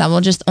parents that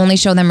will just only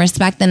show them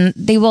respect, then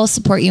they will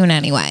support you in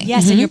any way.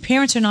 Yes, and your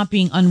parents are not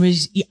being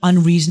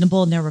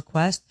unreasonable in their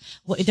request.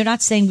 Well, they're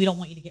not saying we don't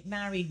want you to get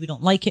married, we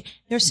don't like it.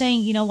 They're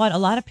saying, you know what, a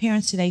lot of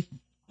parents today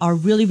are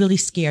really, really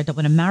scared that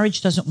when a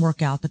marriage doesn't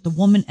work out, that the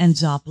woman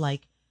ends up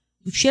like,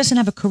 if she doesn't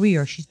have a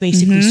career, she's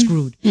basically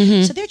screwed.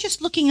 Mm-hmm. So they're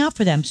just looking out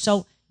for them.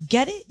 So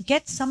get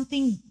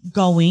something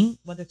going,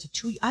 whether it's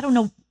I don't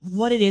know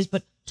what it is,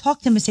 but talk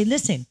to them and say,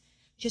 listen,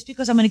 just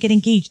because I'm going to get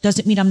engaged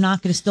doesn't mean I'm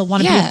not going to still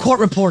want to be a court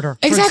reporter.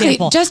 For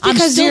example. Just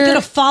because I'm still going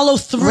to follow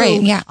through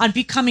Right, on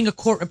becoming a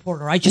court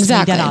reporter. I just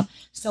made that up.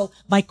 So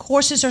my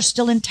courses are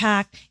still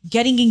intact.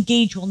 Getting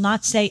engaged will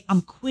not say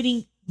I'm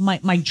quitting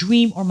my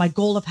dream or my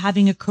goal of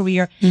having a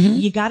career. Mm-hmm.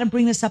 You got to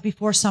bring this up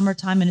before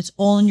summertime and it's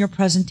all in your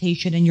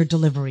presentation and your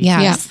delivery.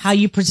 Yes. How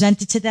you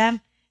present it to them.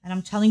 And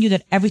I'm telling you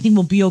that everything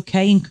will be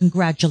okay and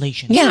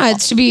congratulations. Yeah,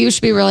 you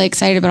should be really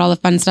excited about all the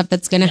fun stuff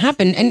that's going to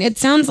happen. And it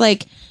sounds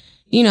like,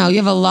 you know, you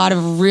have a lot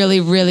of really,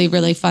 really,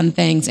 really fun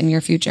things in your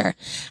future.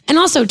 And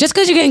also, just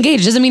because you get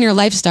engaged doesn't mean your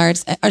life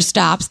starts or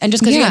stops. And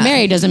just because you get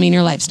married doesn't mean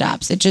your life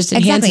stops. It just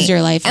enhances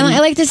your life. And I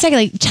like to say,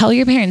 like, tell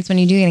your parents when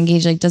you do get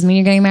engaged, like, doesn't mean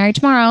you're getting married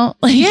tomorrow.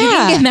 Like, you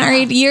can get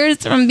married years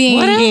from being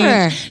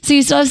engaged. So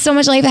you still have so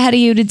much life ahead of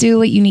you to do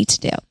what you need to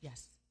do.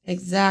 Yes.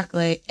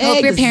 Exactly.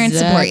 Hope your parents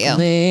support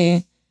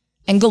you.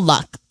 And good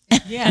luck.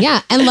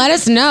 Yeah. And let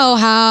us know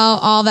how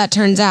all that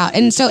turns out.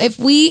 And so if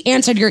we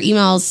answered your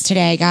emails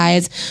today,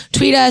 guys,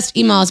 tweet us,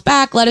 email us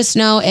back. Let us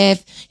know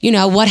if, you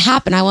know, what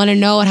happened. I want to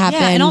know what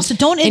happened. Yeah, and also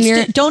don't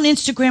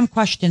Instagram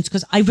questions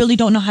because I really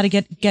don't know how to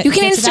get You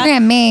can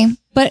Instagram me,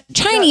 but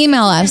try and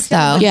email us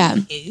though. Yeah.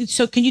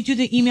 So can you do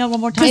the email one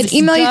more time? Because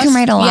email you can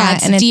write a lot. Yeah,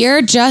 it's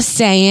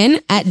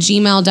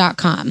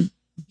dearjustsaying@gmail.com.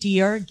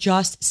 Dear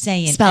Just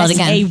Saying. Spell it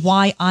again.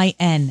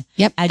 SAYIN.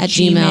 Yep. At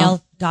gmail.com.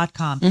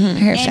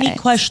 Any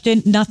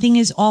question, nothing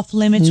is off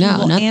limits. We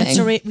will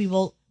answer it. We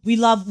love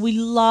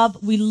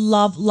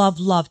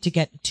to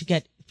get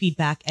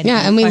feedback.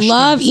 And we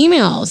love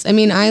emails. I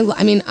mean,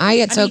 I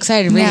get so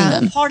excited reading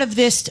them. Part of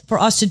this for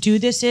us to do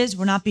this is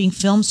we're not being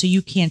filmed, so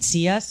you can't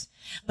see us.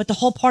 But the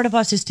whole part of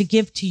us is to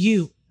give to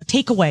you a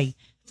takeaway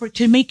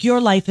to make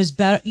your life as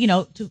better, you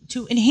know,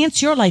 to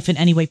enhance your life in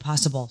any way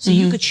possible. So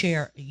you could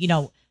share, you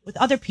know, with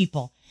other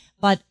people.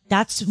 But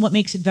that's what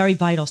makes it very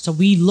vital. So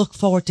we look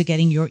forward to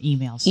getting your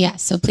emails. Yeah.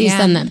 So please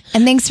send them.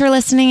 And thanks for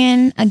listening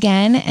in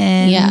again.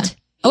 And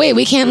oh, wait,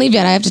 we can't leave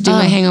yet. I have to do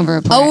my hangover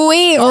report. Oh,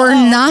 wait, we're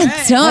not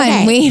done.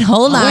 Okay. Wait,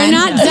 hold on. We're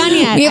not done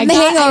yet. We have the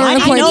hangover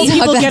report. I know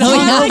people get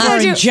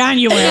hungover in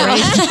January.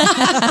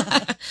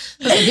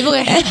 People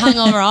get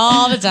hungover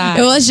all the time.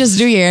 Well, let's just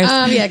do yours.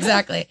 Yeah,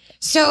 exactly.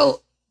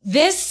 So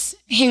this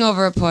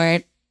hangover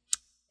report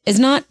is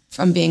not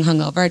from being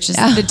hungover. It's just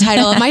the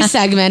title of my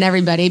segment,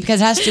 everybody,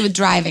 because it has to do with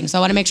driving. So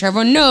I want to make sure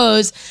everyone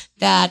knows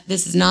that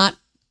this is not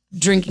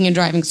drinking and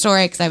driving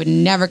story, because I would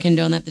never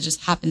condone that. That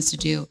just happens to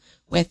do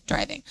with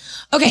driving.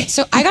 Okay,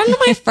 so I got into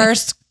my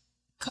first,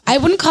 I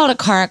wouldn't call it a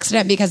car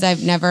accident because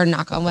I've never,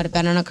 knock on wood, have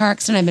been in a car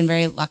accident. I've been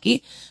very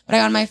lucky. But I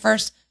got my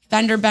first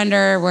fender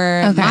bender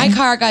where my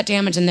car got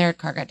damaged and their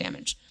car got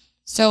damaged.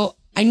 So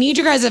I need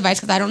your guys' advice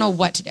because I don't know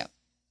what to do.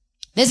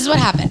 This is what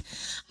happened.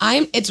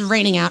 It's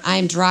raining out.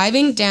 I'm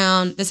driving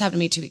down, this happened to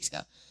me 2 weeks ago.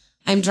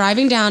 I'm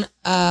driving down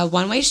a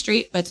one-way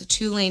street, but it's a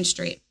 2-lane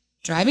street.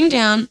 Driving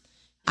down,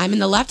 I'm in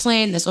the left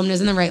lane. This woman is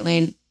in the right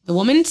lane. The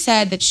woman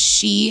said that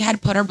she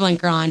had put her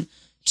blinker on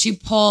to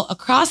pull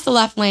across the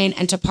left lane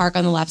and to park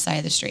on the left side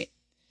of the street.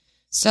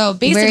 So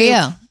basically,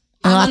 where are you?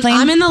 In the left lane?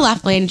 I'm in the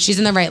left lane. She's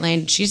in the right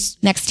lane. She's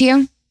next to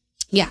you?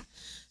 Yeah.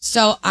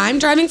 So I'm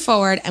driving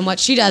forward, and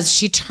what she does,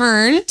 she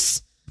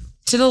turns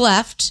to the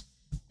left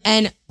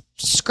and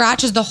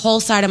scratches the whole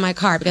side of my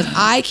car because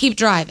I keep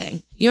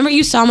driving. You remember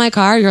you saw my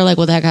car? You're like,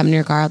 what the heck happened to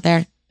your car out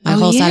there? My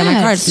whole side of my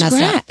car is messed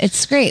up.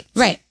 It's great.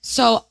 Right.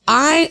 So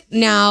I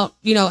now,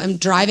 am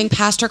driving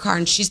past her car,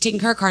 and she's taking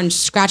her car and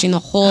scratching the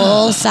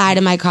whole side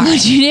of my car. What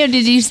did you do?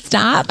 Did you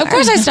stop? Of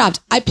course I stopped.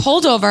 I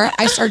pulled over.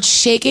 I started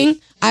shaking.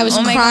 I was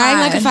crying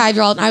like a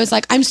 5-year-old. And I was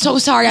like, I'm so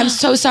sorry. I'm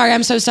so sorry.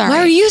 I'm so sorry. Why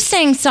are you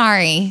saying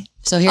sorry?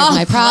 So here's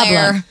my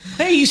problem.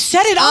 Hey, you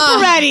set it up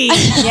already.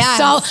 Yeah.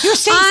 So you're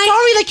saying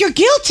sorry like you're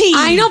guilty.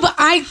 I know, but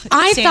I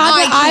thought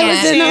that I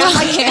was in the wrong.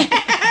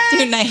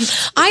 Too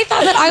nice. I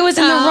thought that I was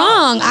in the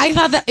wrong. I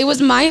thought that it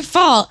was my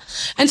fault.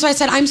 And so I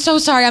said, I'm so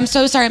sorry. I'm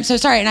so sorry. I'm so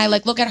sorry. And I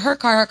look at her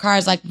car. Her car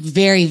is like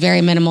very,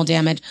 very minimal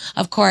damage.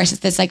 Of course,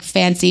 it's this like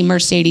fancy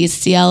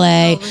Mercedes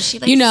CLA. Oh, was she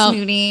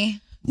snooty?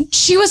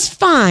 She was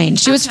fine.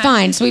 She was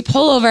fine. So we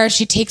pull over.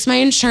 She takes my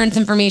insurance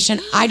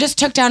information. I just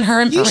took down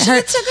her information.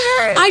 You took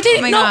her. I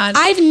didn't know. God.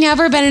 I've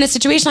never been in a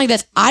situation like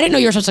this. I didn't know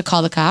you were supposed to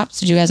call the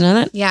cops. Did you guys know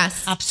that?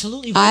 Yes.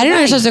 Absolutely. I didn't know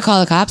you were supposed to call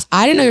the cops.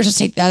 I didn't know you were supposed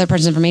to take the other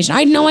person's information. I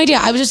had no idea.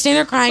 I was just standing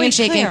there crying and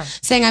shaking,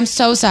 saying, I'm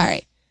so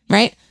sorry.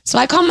 Right? So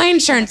I call my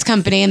insurance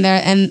company and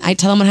I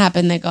tell them what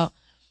happened. They go,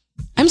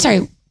 I'm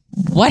sorry.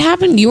 What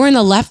happened? You were in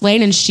the left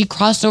lane and she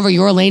crossed over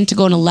your lane to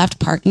go in a left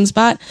parking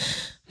spot.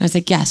 And I was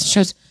like, yes. She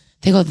goes,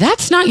 they go,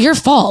 that's not your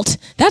fault.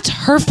 That's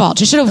her fault.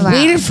 She should have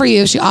waited for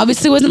you. She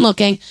obviously wasn't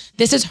looking.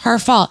 This is her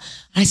fault.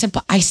 And I said,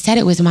 but I said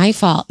it was my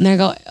fault. And they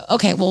go,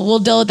 okay, well, we'll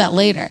deal with that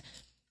later.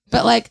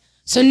 But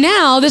so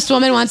now this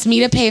woman wants me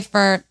to pay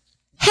for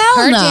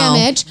her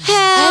damage.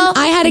 And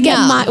I had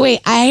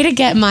to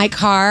get my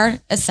car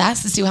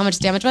assessed to see how much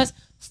damage was.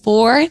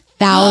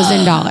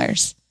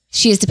 $4,000.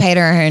 She has to pay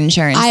her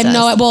insurance. I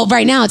have well,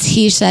 right now it's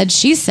he said,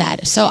 she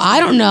said. So I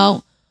don't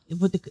know.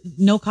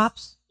 No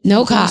cops?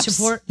 No cops.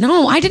 Support?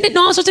 No, I didn't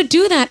know I was supposed to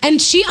do that.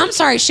 And I'm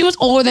sorry, she was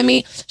older than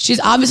me. She's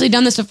obviously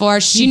done this before.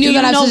 She knew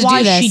that I was supposed to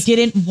do this. She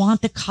didn't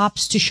want the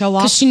cops to show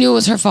up? Because she knew it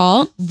was her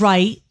fault.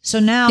 Right.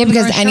 So now,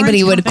 because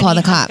anybody would call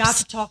the cops. Got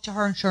to talk to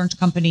her insurance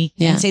company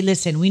and say,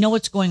 listen, we know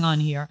what's going on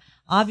here.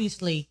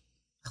 Obviously,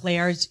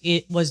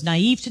 it was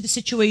naive to the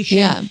situation.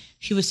 Yeah.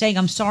 She was saying,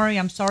 I'm sorry,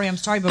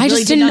 but I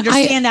really didn't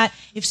understand that.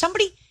 If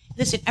somebody,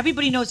 listen,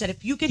 everybody knows that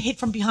if you get hit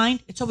from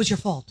behind, it's always your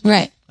fault.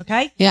 Right.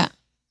 Okay? Yeah.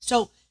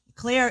 So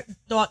Claire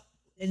thought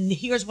and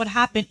here's what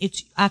happened.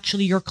 It's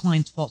actually your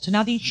client's fault. So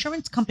now the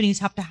insurance companies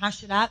have to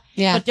hash it out.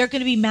 Yeah. But they're going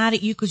to be mad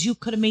at you because you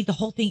could have made the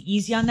whole thing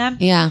easy on them.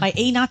 Yeah. By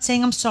A, not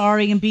saying I'm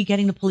sorry, and B,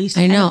 getting the police.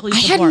 I know. I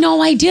had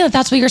no idea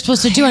that's what you're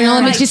supposed to do. I know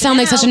that makes you sound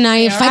like such a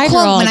naive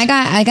 5-year-old. When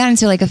I got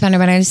into like a fender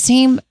bender, the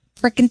same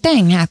freaking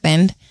thing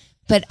happened.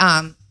 But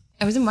I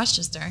was in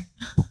Westchester.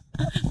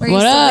 Where you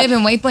still live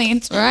in White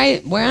Plains.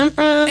 Right. Where I'm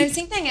from. And the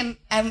same thing.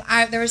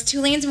 There was 2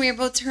 lanes and we were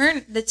both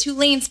turned. The 2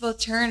 lanes both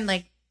turned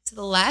like to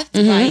the left.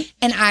 Right.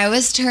 And I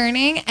was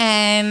turning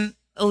and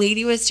a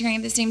lady was turning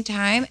at the same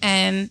time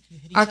and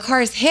our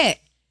cars hit.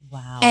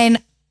 Wow. And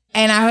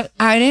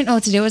I didn't know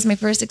what to do. It was my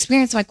first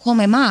experience. So I called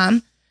my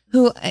mom,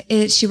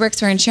 she works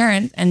for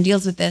insurance and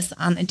deals with this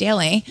on the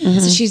daily.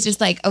 So she's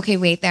just like, okay,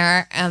 wait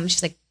there.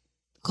 She's like,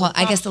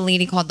 I guess the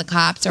lady called the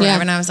cops or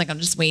whatever. And I was like, I'll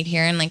just wait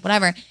here and like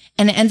whatever.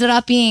 And it ended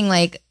up being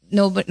like,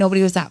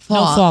 nobody was at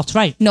fault. No fault,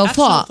 right. No That's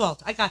fault. No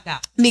fault. I got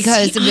that.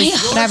 Because it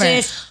was whatever.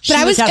 But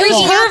I was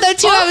freaking out though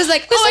too. I was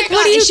like, oh my God.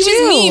 What do you She do?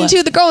 was mean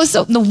too. The girl was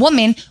the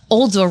woman,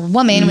 older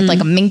woman with like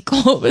a mink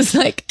coat was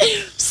like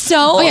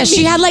so. Oh yeah,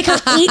 she had like her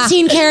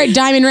 18-karat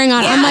diamond ring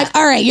on. I'm like,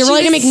 all right, you're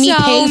really gonna make me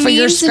pay for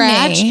your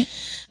scratch?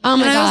 Oh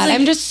my God,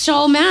 I'm just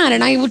so mad.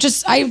 And I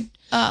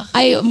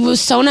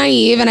was so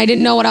naive and I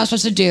didn't know what I was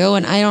supposed to do.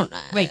 And I don't.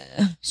 Wait,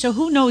 so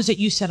who knows that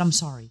you said I'm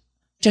sorry?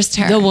 Just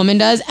her. The woman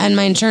does, and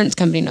my insurance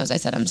company knows I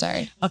said I'm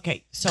sorry.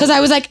 Okay, so because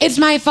I was like, it's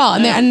my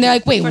fault, and they're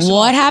like, wait,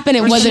 what happened?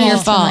 It wasn't your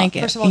fault.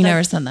 First of all, you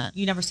never said that.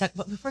 You never said.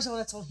 But first of all,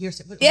 that's all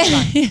hearsay. But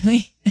Yeah.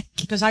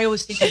 Because I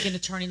always think like an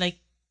attorney, like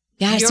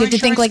Yes, your you have to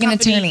think like an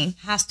insurance attorney.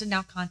 company has to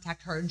now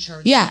contact her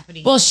insurance Yeah.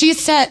 company. Well, she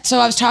said. So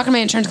I was talking to my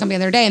insurance company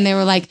the other day, and they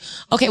were like,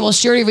 okay, well,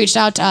 she already reached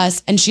out to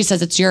us, and she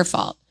says it's your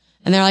fault,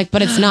 and they're like,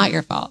 but it's not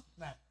your fault.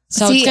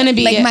 So See, it's gonna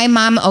be like my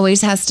mom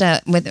always has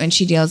to when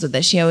she deals with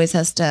this. She always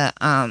has to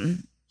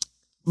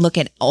look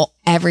at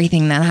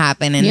everything that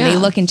happened, and they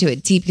look into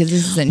it deep because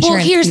this is insurance.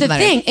 Well, here's the people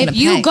thing: if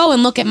you go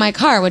and look at my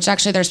car, which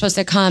actually they're supposed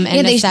to come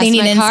and assess they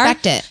need my to car,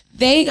 inspect it.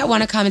 They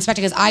want to come inspect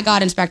it because I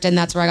got inspected, and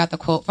that's where I got the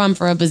quote from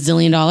for $1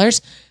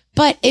 bazillion.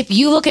 But if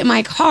you look at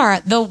my car,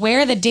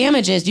 where the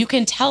damage is, you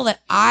can tell that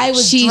I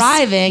was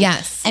driving,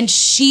 and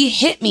she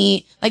hit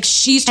me, like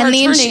she started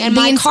turning, and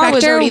my car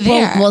was already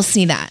there. We'll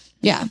see that,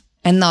 yeah,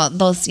 and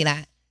they'll see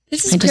that.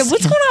 This is great.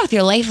 What's going on with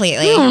your life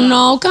lately? I don't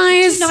know,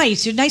 guys. You're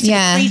nice. You're nice to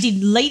the crazy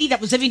lady that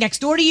was living next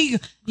door to you.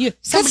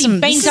 Somebody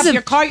bangs up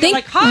your car. You're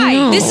like,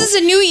 hi. This is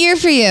a new year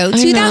for you.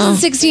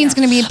 2016 is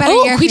going to be a better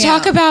year. Oh, can we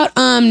talk about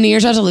New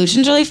Year's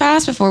resolutions really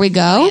fast before we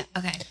go?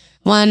 Okay.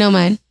 Want to know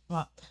mine?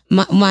 What?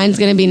 Mine's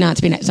going to be not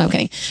to be nice. No, I'm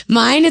kidding.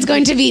 Mine is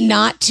going to be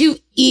not to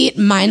eat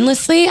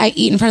mindlessly. I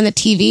eat in front of the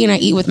TV and I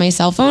eat with my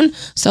cell phone.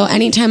 So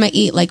anytime I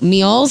eat like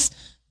meals,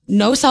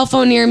 no cell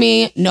phone near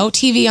me, no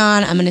TV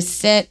on. I'm going to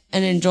sit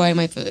and enjoy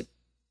my food.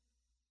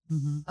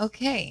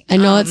 Okay. I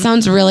know it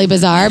sounds really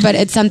bizarre, but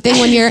it's something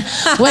when you are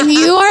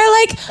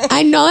like,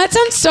 I know that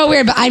sounds so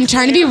weird, but I'm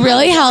trying to be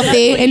really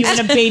healthy. And you're in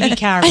a baby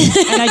carriage.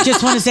 And I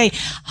just want to say,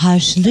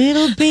 hush,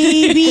 little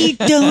baby,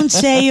 don't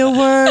say a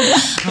word.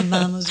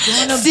 Mama's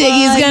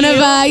gonna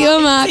buy you a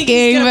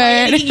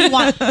mockingbird. Anything you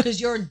want because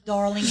you're a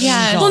darling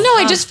angel. Well, no,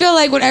 I just feel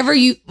like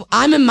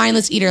I'm a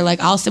mindless eater. Like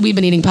we've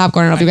been eating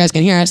popcorn. I don't know if you guys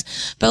can hear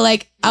us, but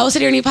like I will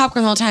sit here and eat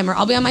popcorn the whole time, or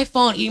I'll be on my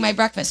phone eating my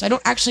breakfast. So I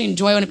don't actually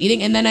enjoy what I'm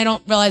eating, and then I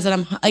don't realize that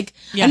I'm like,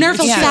 I never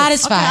feel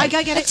satisfied. Okay,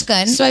 I get it. That's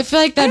good. So I feel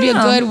like that'd be a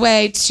good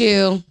way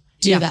to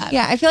do that.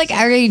 Yeah, I feel like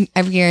every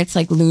year it's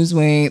like lose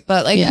weight,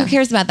 but like who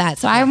cares about that?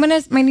 So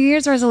my New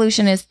Year's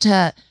resolution is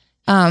to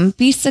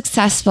be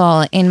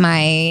successful in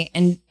my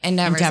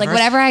endeavors. Like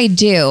whatever I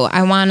do,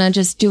 I want to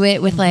just do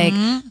it with like,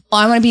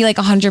 I want to be like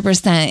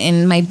 100%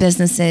 in my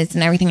businesses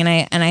and everything.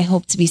 And I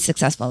hope to be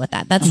successful with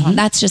that.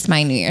 That's just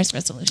my New Year's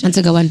resolution. That's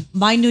a good one.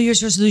 My New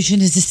Year's resolution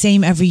is the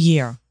same every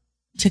year,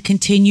 to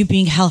continue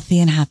being healthy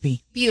and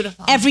happy.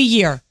 Beautiful. Every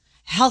year.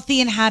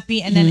 Healthy and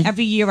happy, and then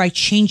every year I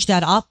change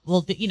that up.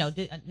 Well,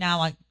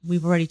 now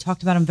we've already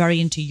talked about I'm very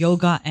into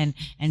yoga and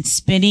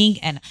spinning,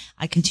 and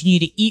I continue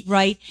to eat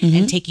right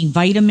and taking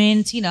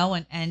vitamins,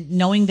 and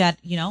knowing that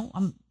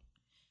I'm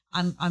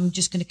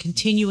just going to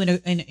continue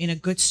in a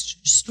good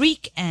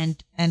streak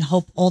and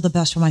hope all the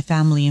best for my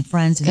family and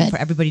friends and for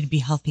everybody to be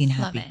healthy and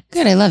happy. Love it.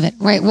 Good, I love it.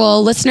 Right,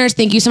 well, listeners,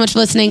 thank you so much for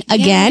listening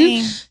again.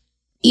 Yay.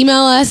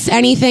 Email us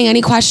anything,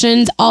 any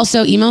questions.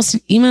 Also, email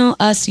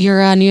us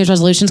your New Year's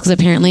resolutions, because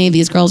apparently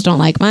these girls don't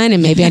like mine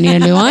and maybe I need a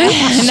new one.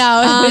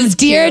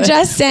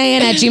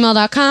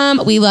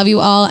 DearJustSaying@gmail.com. We love you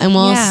all, and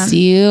we'll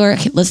see you or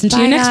listen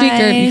to you next week,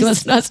 or you can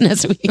listen to us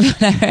next week.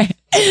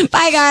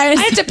 Bye, guys.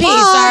 I have to pee.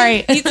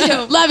 Sorry. You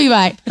too. Love you.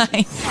 Bye.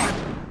 Bye.